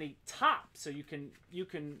on the top, so you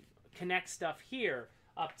can connect stuff here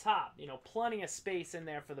up top. You know, plenty of space in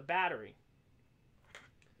there for the battery.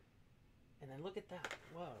 And then look at that.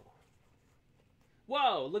 Whoa.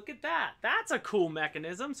 Whoa, look at that. That's a cool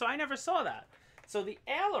mechanism. So I never saw that. So the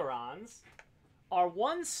ailerons are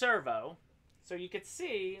one servo. So you could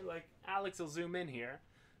see, like, Alex will zoom in here.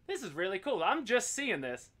 This is really cool. I'm just seeing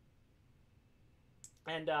this.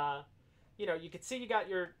 And, you know, you can see you got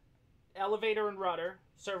your elevator and rudder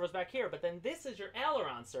servos back here. But then this is your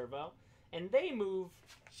aileron servo. And they move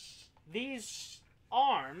these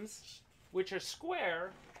arms, which are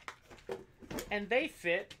square, and they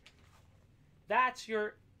fit. That's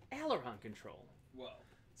your aileron control. Whoa.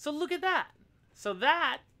 So look at that. So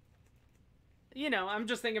that, you know, I'm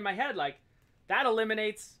just thinking in my head, like, that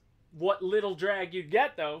eliminates what little drag you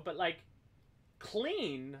get, though, but, like,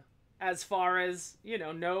 clean as far as, you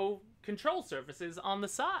know, no control surfaces on the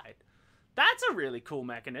side. That's a really cool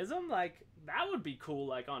mechanism. Like, that would be cool,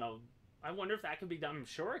 like, on a... I wonder if that could be done. I'm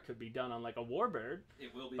sure it could be done on, like, a Warbird.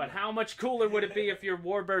 It will be. But done. how much cooler would it be if your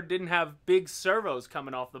Warbird didn't have big servos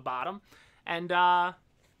coming off the bottom? And,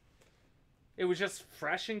 it was just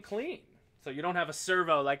fresh and clean. So you don't have a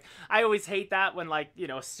servo. Like, I always hate that when, like, you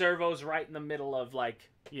know, a servo's right in the middle of, like,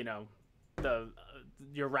 you know,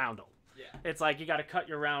 your roundel. Yeah. It's like you got to cut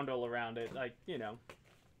your roundel around it. Like, you know.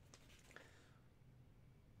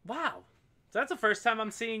 Wow. So that's the first time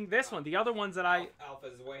I'm seeing this one. The other ones that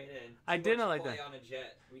Alpha's weighing in. I didn't like play that. on a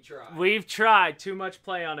jet. We tried. We've tried too much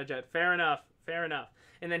play on a jet. Fair enough. Fair enough.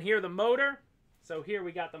 And then here the motor. So here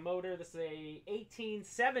we got the motor. This is a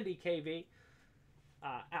 1870 kV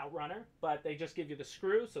Outrunner, but they just give you the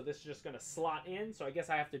screw. So this is just going to slot in. So I guess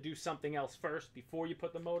I have to do something else first before you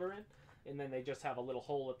put the motor in. And then they just have a little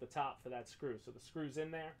hole at the top for that screw. So the screw's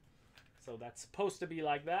in there. So that's supposed to be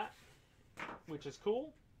like that, which is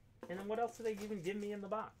cool. And then what else do they even give me in the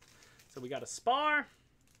box? So we got a spar.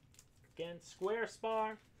 Again, square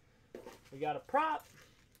spar. We got a prop.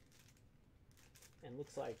 And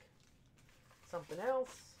looks like something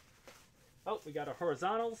else. Oh, we got our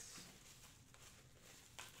horizontals,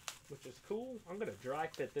 which is cool. I'm going to dry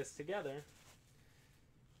fit this together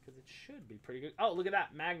because it should be pretty good. Oh, look at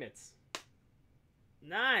that. Magnets.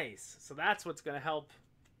 Nice. So that's what's going to help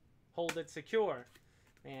hold it secure.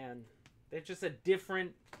 And they're just a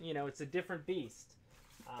different, you know, it's a different beast.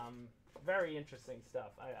 Very interesting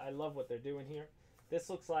stuff. I love what they're doing here. This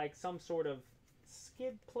looks like some sort of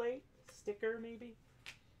skid plate, sticker maybe.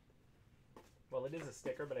 Well, it is a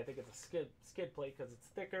sticker, but I think it's a skid plate because it's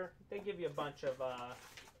thicker. They give you a bunch of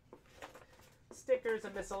stickers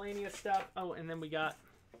and miscellaneous stuff. Oh, and then we got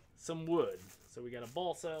some wood. So we got a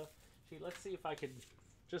balsa sheet. Let's see if I could,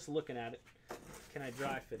 just looking at it, can I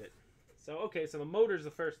dry fit it? So, okay, so the motor's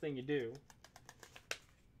the first thing you do.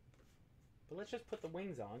 But let's just put the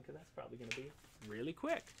wings on, because that's probably going to be really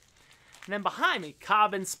quick. And then behind me,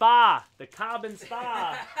 Carbon Spa. The Carbon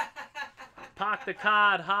Spa. Park the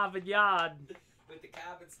card, Harvard Yard. With the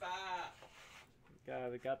Carbon Spa.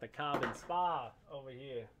 We got the Carbon Spa over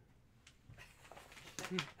here.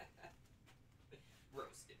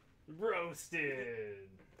 Roasted. Roasted.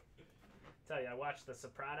 Tell you, I watched The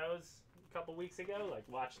Sopranos a couple weeks ago. Like,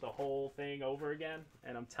 watched the whole thing over again.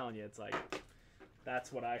 And I'm telling you, it's like,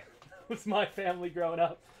 that's what was my family growing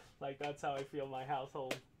up. Like, that's how I feel my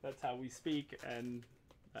household. That's how we speak. And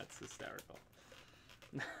that's hysterical.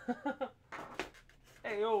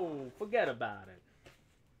 Hey, oh, forget about it.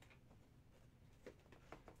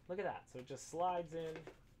 Look at that. So it just slides in.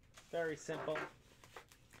 Very simple.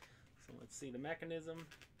 So let's see the mechanism.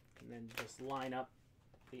 And then just line up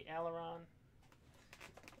the aileron.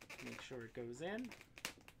 Make sure it goes in.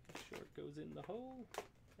 Make sure it goes in the hole.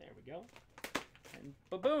 There we go. And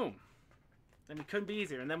ba-boom. I mean, it couldn't be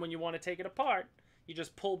easier. And then when you want to take it apart, you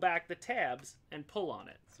just pull back the tabs and pull on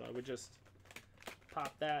it. So I would just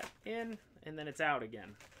pop that in, and then it's out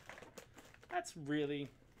again. That's really,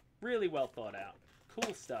 really well thought out.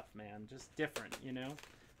 Cool stuff, man. Just different, you know?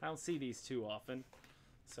 I don't see these too often.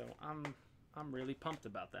 So I'm really pumped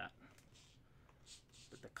about that.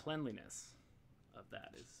 But the cleanliness of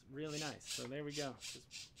that is really nice. So there we go.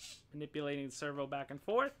 Just manipulating the servo back and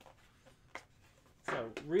forth.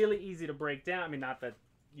 So really easy to break down. I mean, not that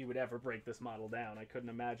you would ever break this model down. I couldn't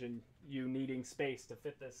imagine you needing space to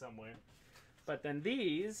fit this somewhere. But then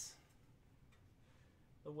these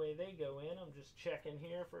the way they go in. I'm just checking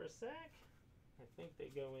here for a sec. I think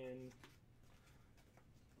they go in,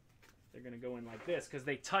 they're going to go in like this because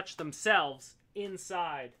they touch themselves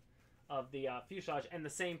inside of the fuselage. And the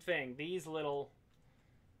same thing, these little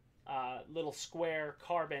square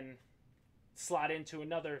carbon slot into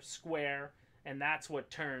another square, and that's what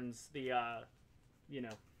turns the you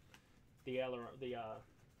know, the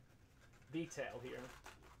detail here.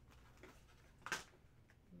 Let's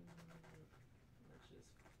just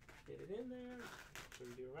get it in there. Make sure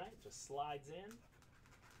we do it right. Just slides in.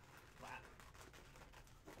 Wow.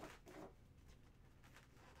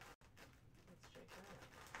 Let's check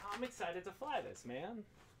that out. I'm excited to fly this, man.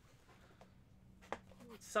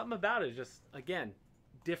 Something about it, just again,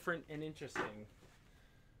 different and interesting.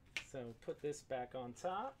 So put this back on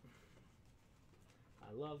top.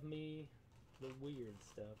 I love me the weird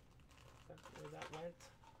stuff. Is that where that went?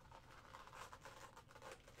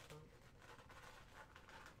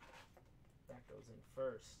 That goes in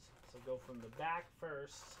first. So go from the back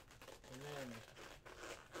first, and then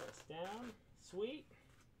press down. Sweet.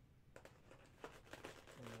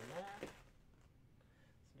 And then that. Let's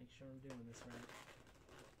make sure I'm doing this right.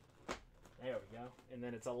 There we go. And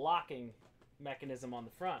then it's a locking mechanism on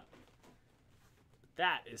the front.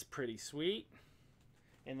 That is pretty sweet.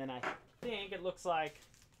 And then I think it looks like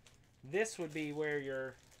this would be where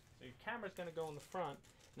your camera's going to go in the front.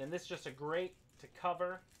 And then this is just a grate to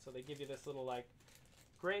cover. So they give you this little like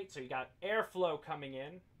grate. So you got airflow coming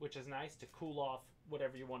in, which is nice to cool off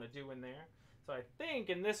whatever you want to do in there. So I think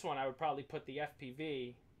in this one I would probably put the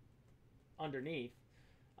FPV underneath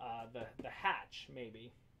the hatch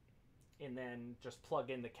maybe. And then just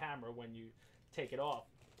plug in the camera when you take it off.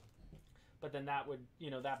 But then that would,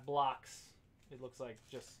 you know, that blocks, it looks like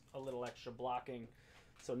just a little extra blocking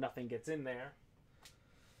so nothing gets in there.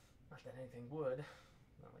 Not that anything would.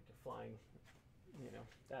 Not like you're flying, you know,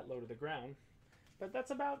 that low to the ground. But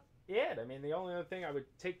that's about it. I mean, the only other thing, I would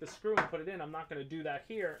take the screw and put it in. I'm not going to do that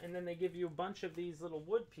here. And then they give you a bunch of these little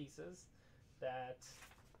wood pieces that...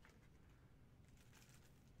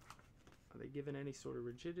 Are they given any sort of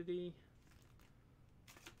rigidity?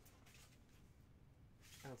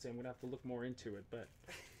 I don't see. I'm going to have to look more into it, but...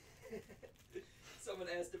 Someone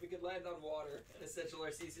asked if we could land on water, and Essential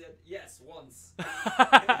RC said, yes, once.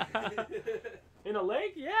 In a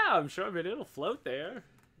lake? Yeah, I'm sure. I mean, it'll float there.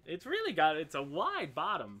 It's really got, it's a wide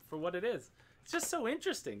bottom for what it is. It's just so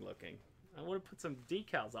interesting looking. I want to put some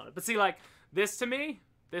decals on it. But see, like, this to me,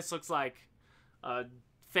 this looks like a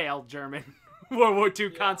failed German World War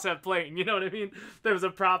II concept plane. You know what I mean? There was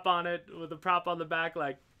a prop on it with a prop on the back,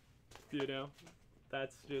 like, you know,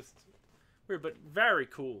 that's just weird, but very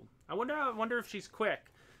cool. I wonder if she's quick,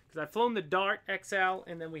 because I've flown the Dart XL,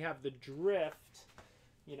 and then we have the Drift.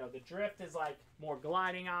 You know, the Drift is like more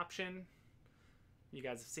gliding option. You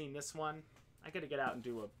guys have seen this one. I got to get out and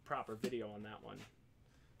do a proper video on that one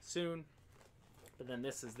soon. But then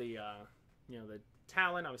this is the, you know, the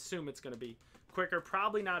Talon. I assume it's going to be quicker.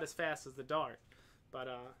 Probably not as fast as the Dart, but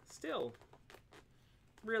still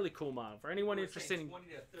really cool model. For anyone interested in 20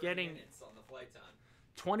 to 30 getting minutes on the flight time.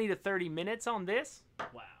 20 to 30 minutes on this?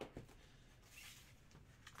 Wow.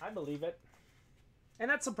 I believe it. And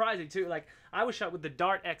that's surprising too. Like, I was shot with the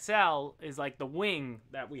Dart XL is like the wing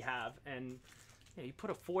that we have, and you know, you put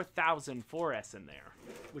a 4000 4S in there,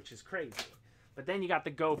 which is crazy. But then you got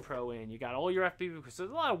the GoPro in, you got all your FPV. So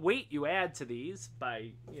there's a lot of weight you add to these by,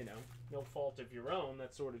 you know, no fault of your own.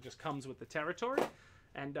 That sort of just comes with the territory.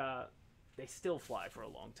 And they still fly for a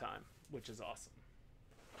long time, which is awesome.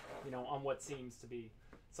 You know, on what seems to be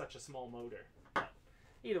such a small motor. But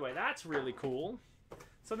either way, that's really cool.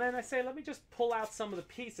 So then I say, let me just pull out some of the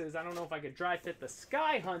pieces. I don't know if I could dry fit the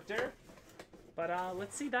Sky Hunter, but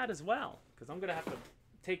let's see that as well. Because I'm going to have to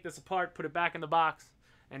take this apart, put it back in the box,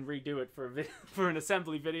 and redo it for a for an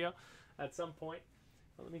assembly video at some point.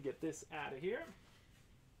 Well, let me get this out of here.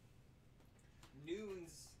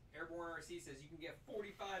 Noon's Airborne RC says you can get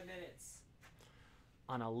 45 minutes.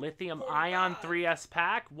 On a lithium-ion 3S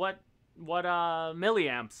pack? What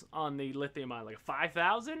milliamps on the lithium-ion? Like a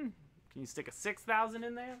 5,000? Can you stick a 6,000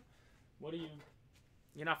 in there? What do you...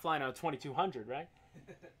 You're not flying on a 2200, right?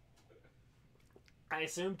 I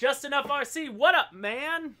assume. Just Enough RC. What up,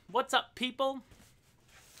 man? What's up, people?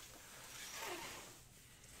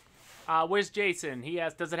 Where's Jason? He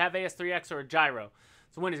asked, does it have AS3X or a gyro?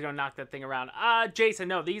 So when he's going to knock that thing around. Jason,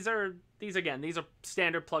 no. These are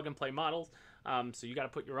standard plug-and-play models. So you got to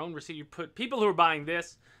put your own receiver. You put people who are buying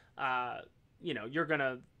this, you know,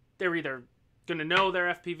 they're either going to know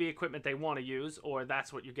their FPV equipment they want to use, or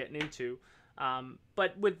that's what you're getting into.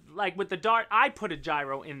 But with the Dart, I put a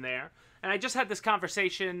gyro in there, and I just had this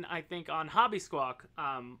conversation, I think, on Hobby Squawk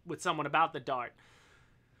with someone about the Dart.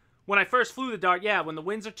 When I first flew the Dart, yeah, when the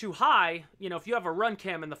winds are too high, you know, if you have a run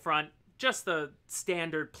cam in the front, just the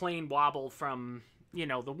standard plane wobble from, you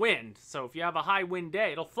know, the wind. So if you have a high wind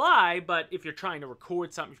day, it'll fly, but if you're trying to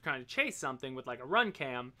record something, if you're trying to chase something with like a run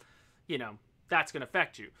cam, you know, that's going to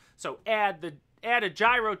affect you. So add a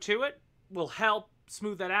gyro to it will help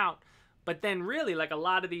smooth that out. But then really, like, a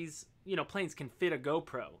lot of these, you know, planes can fit a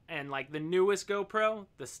GoPro. And like the newest GoPro,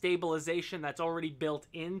 the stabilization that's already built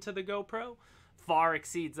into the GoPro far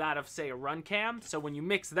exceeds that of, say, a run cam. So when you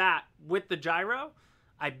mix that with the gyro,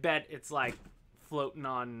 I bet it's like floating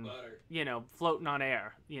on butter. You know, floating on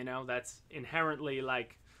air. You know, that's inherently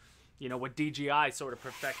like, you know, what DJI sort of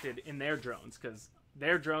perfected in their drones, because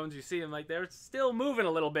their drones, you see them like they're still moving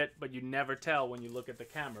a little bit, but you never tell when you look at the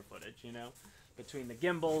camera footage, you know, between the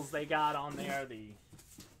gimbals they got on there, the,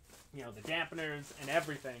 you know, the dampeners and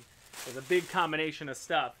everything. There's a big combination of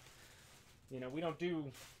stuff. You know, we don't do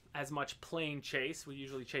as much plane chase. We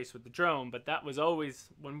usually chase with the drone, but that was always,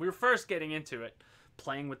 when we were first getting into it,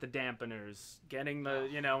 playing with the dampeners, getting the,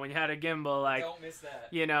 you know, when you had a gimbal, like, don't miss that.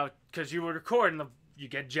 You know, because you would record and you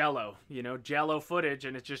get jello, you know, jello footage,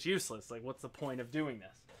 and it's just useless. Like, what's the point of doing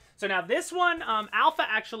this? So now this one, Alpha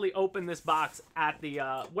actually opened this box at the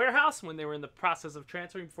warehouse when they were in the process of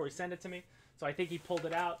transferring before he sent it to me. So I think he pulled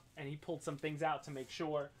it out, and he pulled some things out to make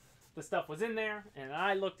sure the stuff was in there, and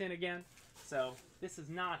I looked in again. So this is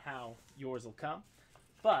not how yours will come.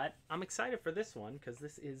 But I'm excited for this one because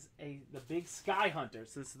this is the big Sky Hunter.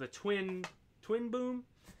 So this is the twin boom,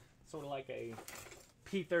 sort of like a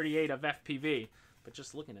P-38 of FPV. But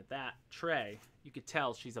just looking at that tray, you could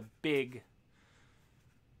tell she's going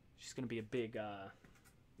to be a big,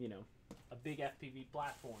 you know, a big FPV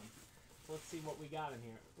platform. So let's see what we got in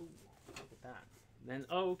here. Ooh, look at that. And then,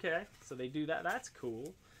 oh, okay. So they do that. That's cool.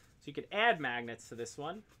 So you could add magnets to this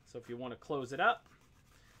one. So if you want to close it up,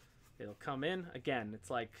 it'll come in. Again,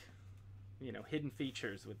 it's like, you know, hidden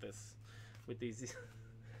features with this, with these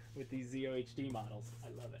ZOHD models. I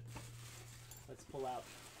love it. Let's pull out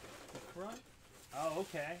the front. Oh,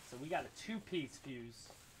 okay. So we got a 2-piece fuse.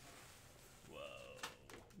 Whoa.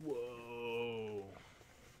 Whoa.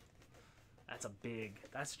 That's a big.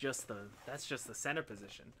 That's just the center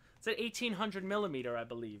position. It's at 1800 millimeter, I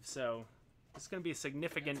believe. So it's going to be a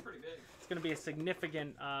significant. That's pretty big. It's going to be a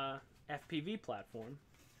significant FPV platform.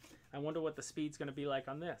 I wonder what the speed's going to be like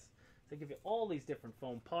on this. They give you all these different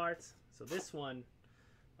foam parts. So this one,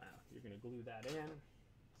 wow, you're going to glue that in.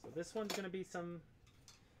 So this one's going to be some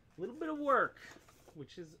little bit of work,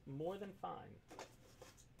 which is more than fine.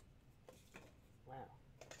 Wow.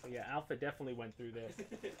 So yeah, Alpha definitely went through this.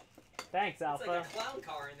 Thanks, Alpha. It's like a clown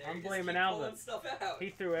car in there. I'm blaming Alpha. Stuff out.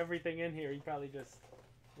 He threw everything in here. He probably just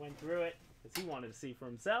went through it because he wanted to see for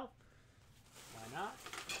himself. Why not?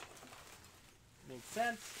 Makes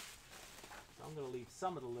sense. So I'm going to leave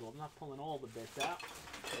some of the little, I'm not pulling all the bits out.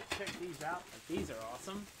 So check these out. These are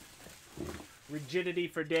awesome. Rigidity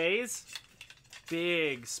for days.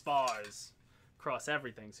 Big spars across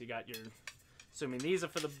everything. So you got your, assuming these are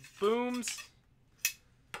for the booms.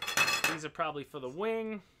 These are probably for the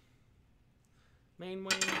wing. Main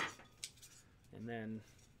wing. And then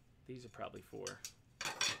these are probably for,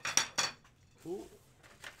 cool.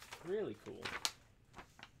 Really cool.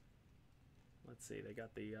 Let's see, they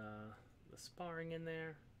got the sparring in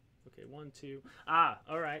there. Okay, 1, 2. Ah,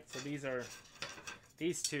 all right. So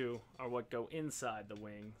these two are what go inside the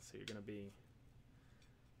wing. So you're gonna be,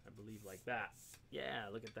 I believe, like that. Yeah,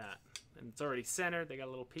 look at that. And it's already centered. They got a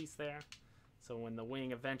little piece there. So when the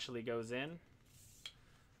wing eventually goes in,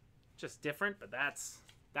 just different, but that's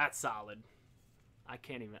solid. I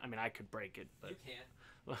can't even. I mean, I could break it, but you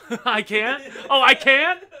can't. I can't. Oh, I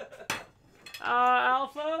can't.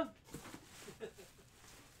 Alpha.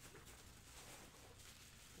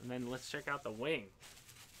 And then let's check out the wing.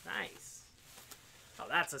 Nice. Oh,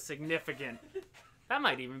 that's a significant. That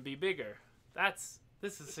might even be bigger.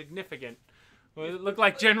 This is significant. Well, it looked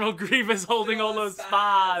like General Grievous holding all those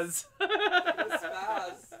spas. Those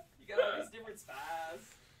spas. You got all these different spas.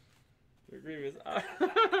 Grievous.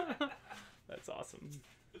 That's awesome.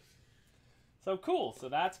 So cool. So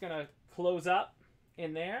that's gonna close up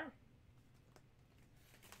in there.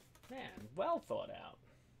 Man, well thought out.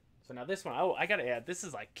 So now this one, oh, I gotta add, this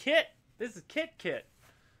is like kit. This is kit.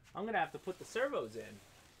 I'm gonna have to put the servos in.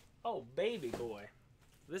 Oh, baby boy.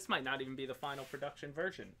 This might not even be the final production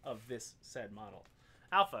version of this said model.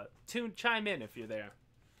 Alpha, chime in if you're there.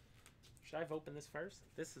 Should I have opened this first?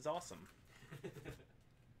 This is awesome.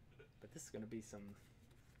 But this is gonna be some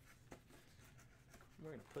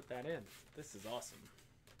We're gonna put that in. This is awesome.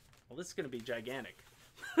 Well, this is gonna be gigantic.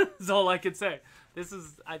 That's all I can say.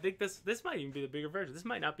 I think this might even be the bigger version. This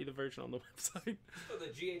might not be the version on the website. So the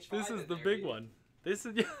GH5 This is the there, big dude. one. This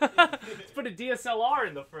is let's put a DSLR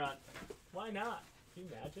in the front. Why not? Can you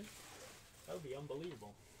imagine? That would be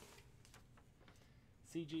unbelievable.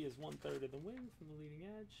 CG is 1/3 of the wing from the leading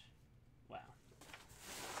edge. Wow.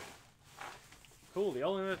 Cool. The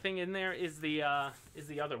only other thing in there is the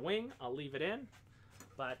other wing. I'll leave it in.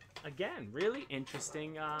 But again, really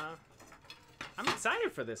interesting. I'm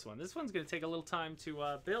excited for this one. This one's gonna take a little time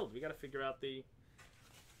to build. We got to figure out the.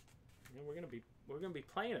 We're gonna be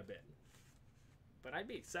playing a bit. But I'd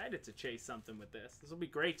be excited to chase something with this. This will be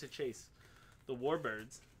great to chase the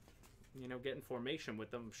warbirds. You know, get in formation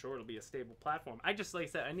with them. I'm sure it'll be a stable platform. Like I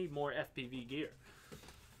said, I need more FPV gear.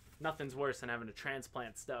 Nothing's worse than having to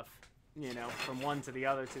transplant stuff, you know, from one to the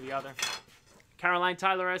other to the other. Caroline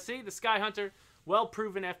Tyler SC, the Sky Hunter,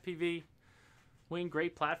 well-proven FPV wing,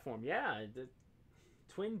 great platform. Yeah, the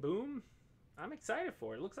twin boom, I'm excited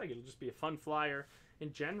for it. It looks like it'll just be a fun flyer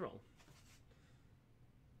in general.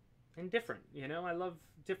 And different, you know, I love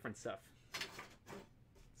different stuff.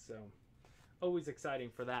 So, always exciting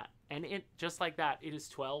for that. And it, just like that, it is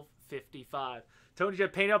 $12.55. Told you to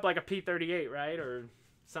paint up like a P-38, right? Or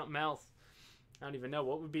something else. I don't even know.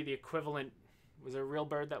 What would be the equivalent? Was there a real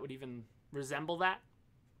bird that would even resemble that?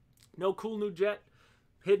 No cool new jet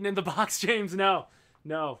hidden in the box, James? No.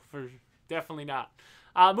 No, definitely not.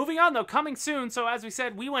 Moving on, though, coming soon. So, as we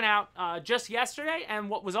said, we went out just yesterday. And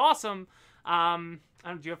what was awesome... I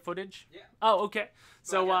don't, do you have footage? Yeah. Oh, okay.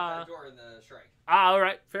 So, door in the strike. All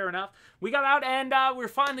right, fair enough. We got out and we're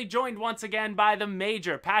finally joined once again by the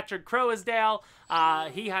Major, Patrick Crowsdale.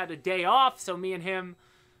 He had a day off, so me and him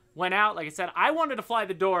went out. Like I said, I wanted to fly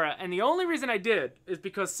the Dora, and the only reason I did is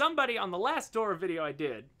because somebody on the last Dora video I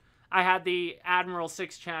did, I had the Admiral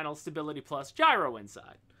 6-channel Stability Plus gyro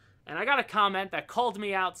inside. And I got a comment that called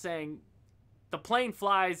me out saying, the plane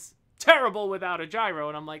flies terrible without a gyro,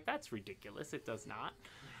 and I'm like, that's ridiculous. It does not.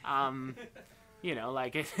 You know,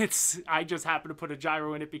 like I just happened to put a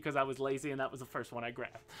gyro in it because I was lazy, and that was the first one I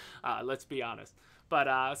grabbed. Let's be honest.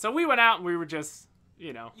 But so we went out and we were just,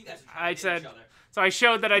 you know, You guys are trying to hit each other. so I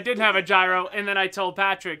showed that I didn't have a gyro, and then I told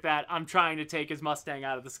Patrick that I'm trying to take his Mustang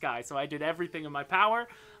out of the sky. So I did everything in my power.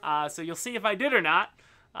 So you'll see if I did or not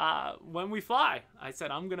when we fly. I said,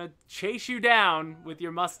 I'm gonna chase you down with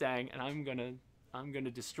your Mustang, and I'm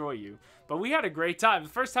gonna destroy you. But we had a great time. The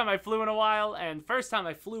first time I flew in a while, and first time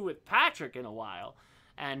I flew with Patrick in a while.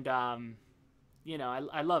 And, you know,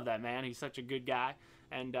 I love that man. He's such a good guy.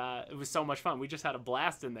 And it was so much fun. We just had a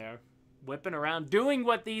blast in there, whipping around, doing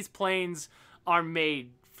what these planes are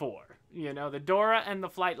made for. You know, the Dora and the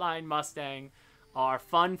Flightline Mustang are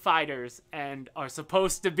fun fighters and are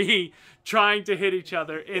supposed to be trying to hit each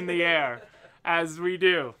other in the air, as we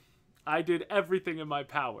do. I did everything in my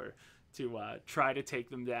power to try to take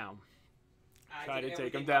them down. Try to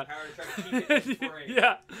take them down.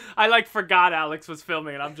 Yeah, I like forgot Alex was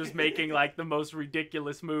filming, and I'm just making like the most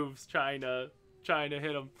ridiculous moves trying to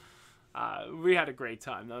hit him. We had a great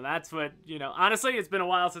time though. That's what, you know. Honestly, it's been a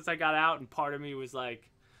while since I got out, and part of me was like,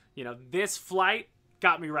 you know, this flight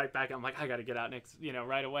got me right back. I'm like, I got to get out next, you know,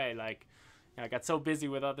 right away. Like, you know, I got so busy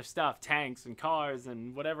with other stuff, tanks and cars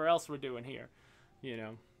and whatever else we're doing here, you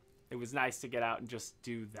know. It was nice to get out and just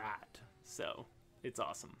do that. So, it's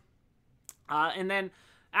awesome. And then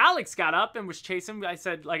Alex got up and was chasing. Like I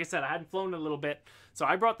said, I hadn't flown in a little bit. So,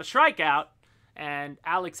 I brought the Shrike out. And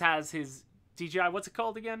Alex has his DJI, what's it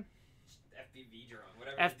called again? FPV drone.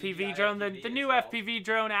 Whatever. FPV drone. The new FPV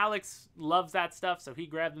drone. Alex loves that stuff. So, he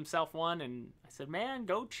grabbed himself one. And I said, man,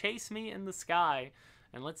 go chase me in the sky.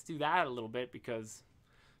 And let's do that a little bit. Because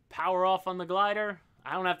power off on the glider.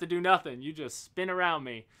 I don't have to do nothing. You just spin around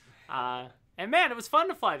me. And man, it was fun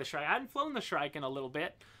to fly the Shrike. I hadn't flown the Shrike in a little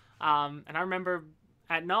bit. And I remember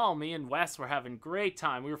at Null, me and Wes were having a great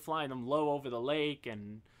time. We were flying them low over the lake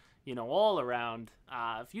and, you know, all around.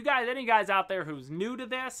 If you guys, any guys out there who's new to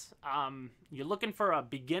this, you're looking for a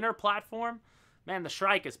beginner platform, man, the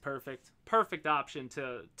Shrike is perfect. Perfect option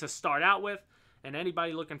to start out with. And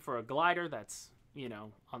anybody looking for a glider that's, you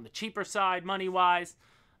know, on the cheaper side money-wise,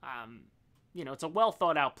 you know, it's a well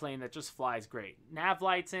thought out plane that just flies great. Nav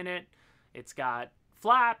lights in it. It's got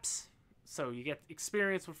flaps, so you get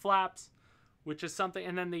experience with flaps, which is something.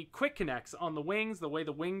 And then the quick connects on the wings, the way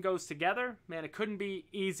the wing goes together, man, it couldn't be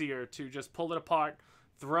easier to just pull it apart,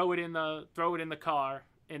 throw it in the car,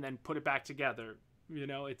 and then put it back together. You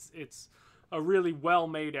know, it's a really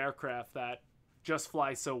well-made aircraft that just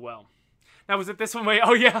flies so well. Now, was it this one? Wait,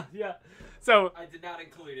 oh, yeah, yeah. So I did not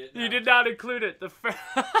include it. No. you did not include it.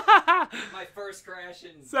 My first crash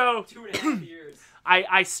in 2.5 years.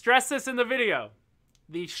 I stress this in the video.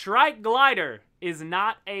 The Shrike glider is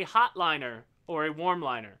not a hot liner or a warm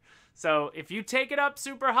liner. So if you take it up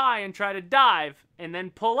super high and try to dive and then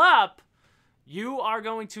pull up, you are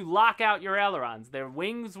going to lock out your ailerons. Their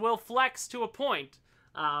wings will flex to a point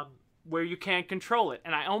where you can't control it.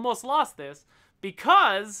 And I almost lost this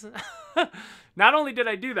because not only did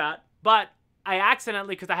I do that, but I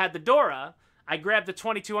accidentally, because I had the Dora, I grabbed the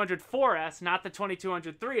 2200 4S, not the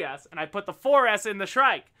 2200 3S, and I put the 4S in the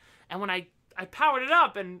Shrike. And when I powered it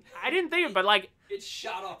up, and I didn't think of it, but like, it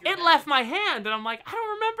shot off your hand. Left my hand, and I'm like, I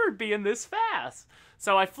don't remember it being this fast.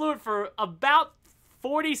 So I flew it for about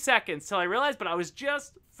 40 seconds till I realized, but I was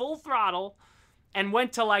just full throttle and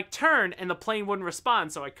went to like turn, and the plane wouldn't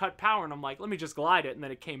respond. So I cut power, and I'm like, let me just glide it, and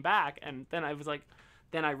then it came back, and then I was like,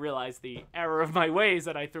 then I realized the error of my ways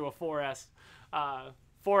that I threw a 4S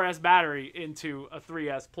battery into a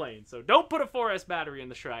 3S plane. So don't put a 4S battery in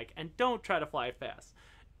the Shrike, and don't try to fly it fast.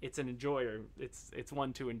 It's an enjoyer. It's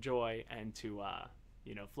one to enjoy and to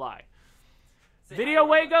fly. Video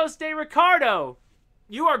Wagos de Ricardo,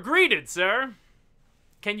 you are greeted, sir.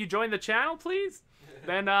 Can you join the channel, please?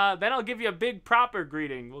 Then I'll give you a big proper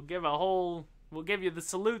greeting. We'll give you the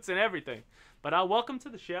salutes and everything. But welcome to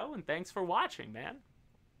the show, and thanks for watching, man.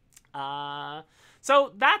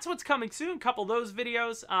 So that's what's coming soon. Couple of those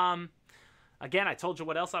videos. Again, I told you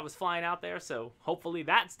what else I was flying out there, so hopefully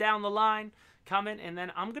that's down the line coming. And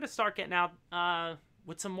then I'm gonna start getting out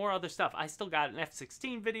with some more other stuff. I still got an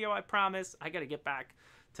F-16 video, I promise. I gotta get back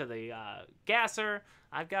to the gasser.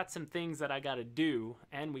 I've got some things that I gotta do,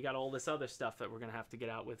 and we got all this other stuff that we're gonna have to get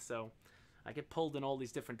out with. So I get pulled in all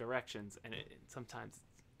these different directions, and sometimes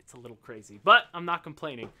it's a little crazy, but I'm not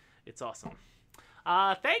complaining. It's awesome.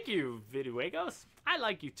 Thank you, Videoegos. I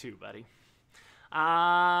like you too, buddy.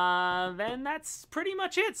 Then that's pretty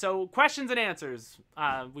much it. So questions and answers.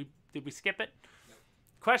 Did we skip it? No.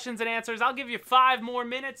 Questions and answers. I'll give you 5 more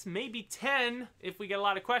minutes, maybe 10 if we get a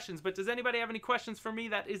lot of questions. But does anybody have any questions for me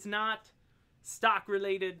that is not stock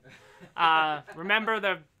related?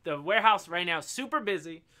 Remember, the warehouse right now is super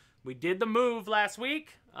busy. We did the move last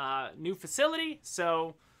week, new facility.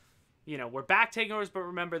 So, we're back taking orders, but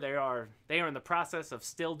remember, they are in the process of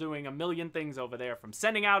still doing a million things over there, from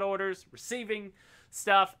sending out orders, receiving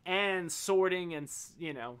stuff, and sorting and,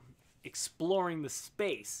 exploring the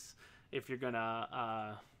space, if you're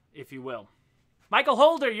gonna, if you will. Michael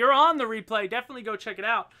Holder, you're on the replay. Definitely go check it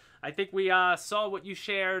out. I think we saw what you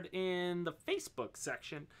shared in the Facebook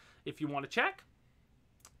section, if you want to check,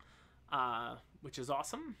 which is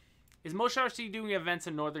awesome. Is Mosh RC doing events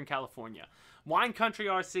in Northern California? Wine Country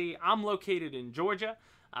RC, I'm located in Georgia.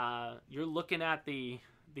 You're looking at the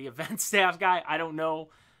event staff guy. I don't know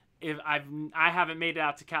if I haven't made it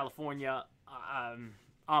out to California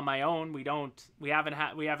on my own. We haven't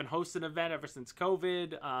hosted an event ever since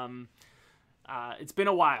COVID. It's been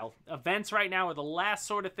a while. Events right now are the last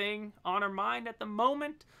sort of thing on our mind at the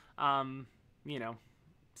moment.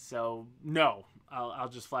 So no. I'll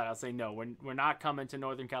just flat out say no. We're not coming to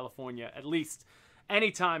Northern California, at least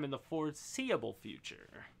anytime in the foreseeable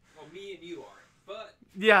future. Well, me and you aren't, but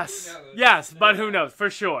yes, who knows? Yes, but who knows for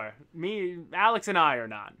sure? Alex and I are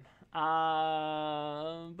not.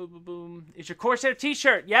 Boom, boom, boom. Is your Corsair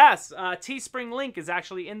t-shirt? Yes. Teespring link is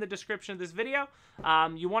actually in the description of this video.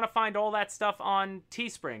 You want to find all that stuff on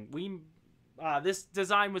Teespring. This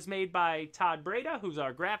design was made by Todd Breda, who's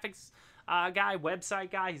our graphics guy,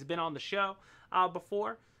 website guy. He's been on the show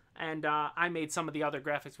before, and I made some of the other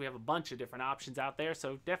graphics. We have a bunch of different options out there,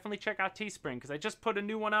 so definitely check out Teespring, because I just put a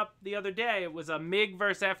new one up the other day. It was a MiG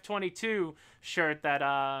vs. F-22 shirt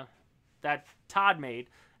that Todd made,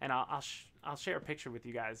 and I'll share a picture with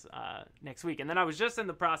you guys next week. And then I was just in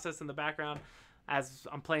the process in the background, as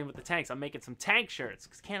I'm playing with the tanks, I'm making some tank shirts,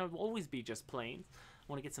 because can't always be just planes. I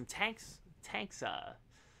want to get some tank stuff.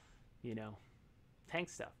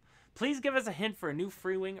 Please give us a hint for a new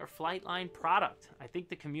Freewing or Flightline product. I think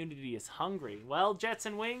the community is hungry. Well, Jets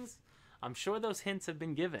and Wings, I'm sure those hints have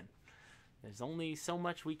been given. There's only so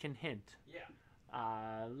much we can hint. Yeah.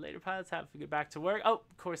 Later pilots have to get back to work. Oh,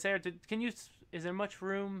 Corsair, is there much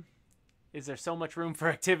room? Is there so much room for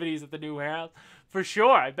activities at the new warehouse? For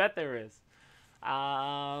sure, I bet there is.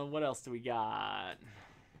 What else do we got?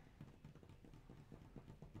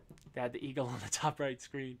 They had the eagle on the top right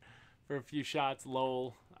screen for a few shots.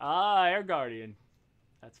 Lol. Air Guardian.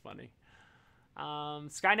 That's funny.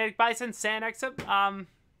 Skynetic Bison, Sanexa.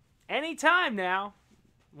 Anytime now.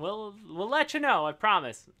 We'll let you know, I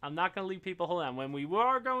promise. I'm not going to leave people hold on. When we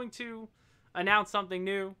are going to announce something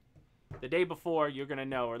new, The day before, you're going to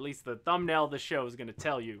know, or at least the thumbnail of the show is going to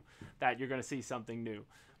tell you that you're going to see something new.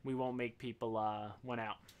 We won't make people went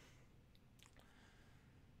out.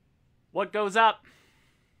 What goes up?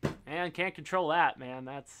 Man, can't control that, man.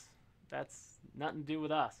 That's nothing to do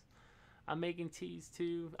with us. I'm making teas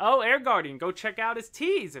too. Oh, Air Guardian, go check out his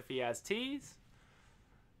teas if he has teas.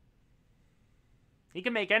 He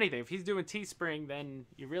can make anything. If he's doing Teespring, then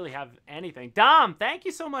you really have anything. Dom, thank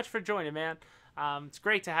you so much for joining, man. It's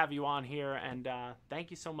great to have you on here, and thank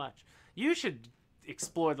you so much. You should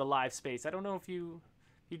explore the live space. I don't know if you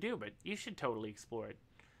do, but you should totally explore it.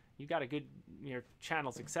 You got a good, your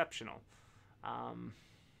channel's exceptional.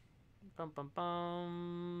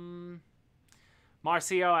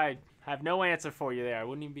 Marcio, I have no answer for you there. I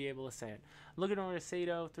wouldn't even be able to say it. Looking on a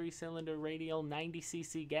Sato 3-cylinder radial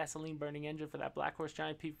 90cc gasoline burning engine for that Black Horse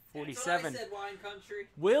Giant P47. That's what I said, wine country.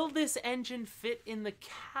 Will this engine fit in the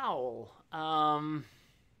cowl? I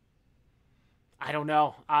don't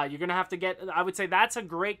know. You're going to have to get... I would say that's a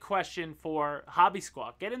great question for Hobby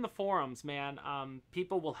Squawk. Get in the forums, man.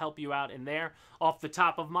 People will help you out in there. Off the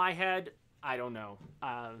top of my head, I don't know.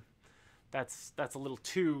 That's a little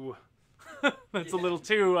too... that's a little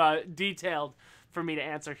too detailed for me to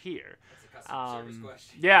answer here. That's a customer service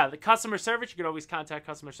question. Yeah, the customer service, you can always contact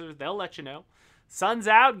customer service. They'll let you know. Sun's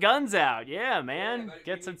out, guns out. Yeah, man. Yeah,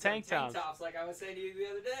 get some tank tops. Like I was saying to you the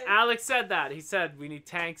other day. Alex said that. He said we need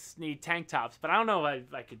tank tops. But I don't know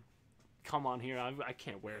if I could come on here. I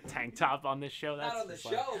can't wear a tank top on this show. That's not on the show,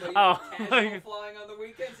 like, but you casual flying on the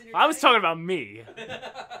weekends. In your I was talking about me.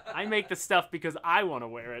 I make the stuff because I want to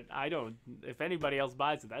wear it. I don't. If anybody else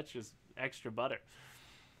buys it, that's just extra butter.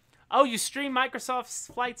 Oh, you stream Microsoft's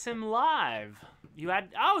Flight Sim live. You had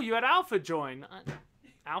Alpha join.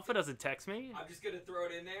 Alpha doesn't text me. I'm just gonna throw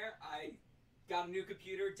it in there. I got a new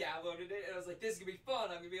computer, downloaded it, and I was like, "This is gonna be fun.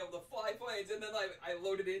 I'm gonna be able to fly planes." And then I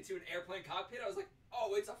loaded it into an airplane cockpit. I was like,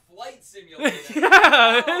 "Oh, it's a flight simulator."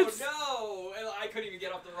 Yeah, oh no! And I couldn't even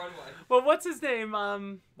get off the runway. Well, what's his name? Why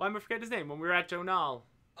am I forgetting his name? When we were at Jonal.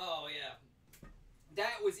 Oh yeah,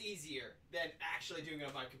 that was easier than actually doing it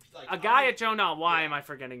on my computer. Like, A guy at Jonal. Why am I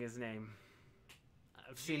forgetting his name?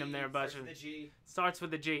 I've seen him there a bunch. Starts with a G. Starts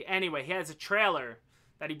with a G. Anyway, he has a trailer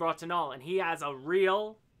that he brought to Null, and he has a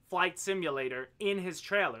real flight simulator in his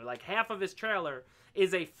trailer. Like, half of his trailer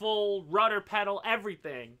is a full rudder pedal,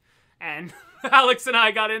 everything. And Alex and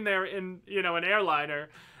I got in there in, an airliner,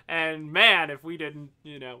 and man, if we didn't,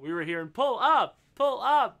 we were hearing pull up,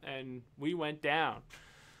 and we went down.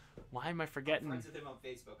 Why am I forgetting? I'm friends with him on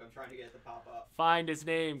Facebook. I'm trying to get it to pop up. Find his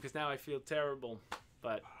name, because now I feel terrible.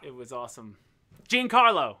 But it was awesome.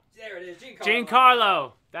 Giancarlo. There it is, Giancarlo.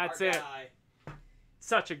 Giancarlo. That's Our it. guy.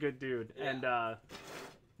 Such a good dude. Yeah.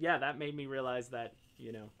 And, that made me realize that,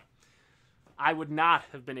 I would not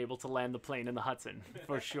have been able to land the plane in the Hudson,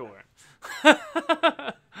 for sure.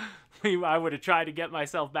 I would have tried to get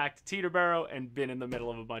myself back to Teterboro and been in the middle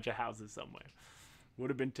of a bunch of houses somewhere. Would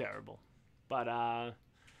have been terrible. But,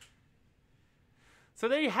 so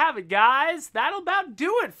there you have it, guys. That'll about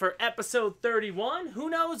do it for episode 31. Who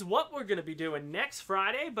knows what we're going to be doing next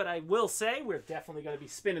Friday, but I will say we're definitely going to be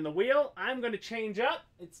spinning the wheel. I'm going to change up.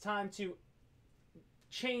 It's time to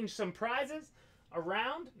change some prizes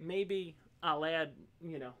around. Maybe I'll add,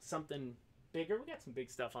 something bigger. We got some big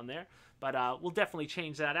stuff on there, but we'll definitely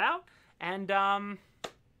change that out. And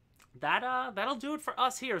that'll do it for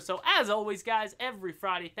us here. So as always, guys, every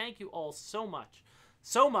Friday, thank you all so much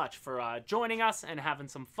for joining us and having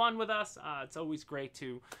some fun with us. It's always great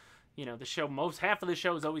to, the show, half of the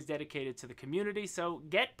show is always dedicated to the community. So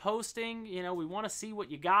get posting, we want to see what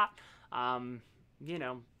you got.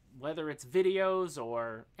 Whether it's videos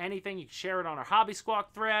or anything, you can share it on our Hobby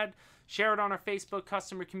Squawk thread, share it on our Facebook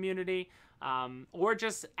customer community, or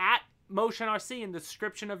just at Motion RC in the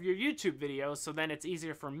description of your YouTube videos, so then it's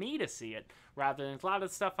easier for me to see it, rather than a lot of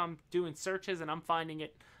the stuff I'm doing searches and I'm finding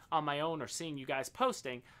it on my own or seeing you guys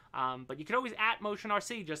posting. But you can always at Motion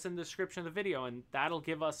RC just in the description of the video, and that'll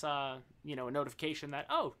give us a notification that,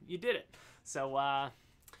 oh, you did it. So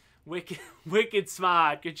wicked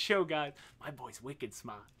smart. Good show, guys. My boy's wicked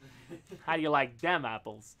smart. How do you like them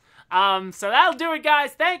apples? So that'll do it,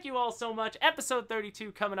 guys. Thank you all so much. Episode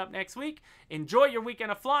 32 coming up next week. Enjoy your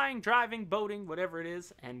weekend of flying, driving, boating, whatever it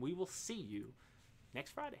is, and we will see you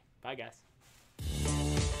next Friday. Bye, guys.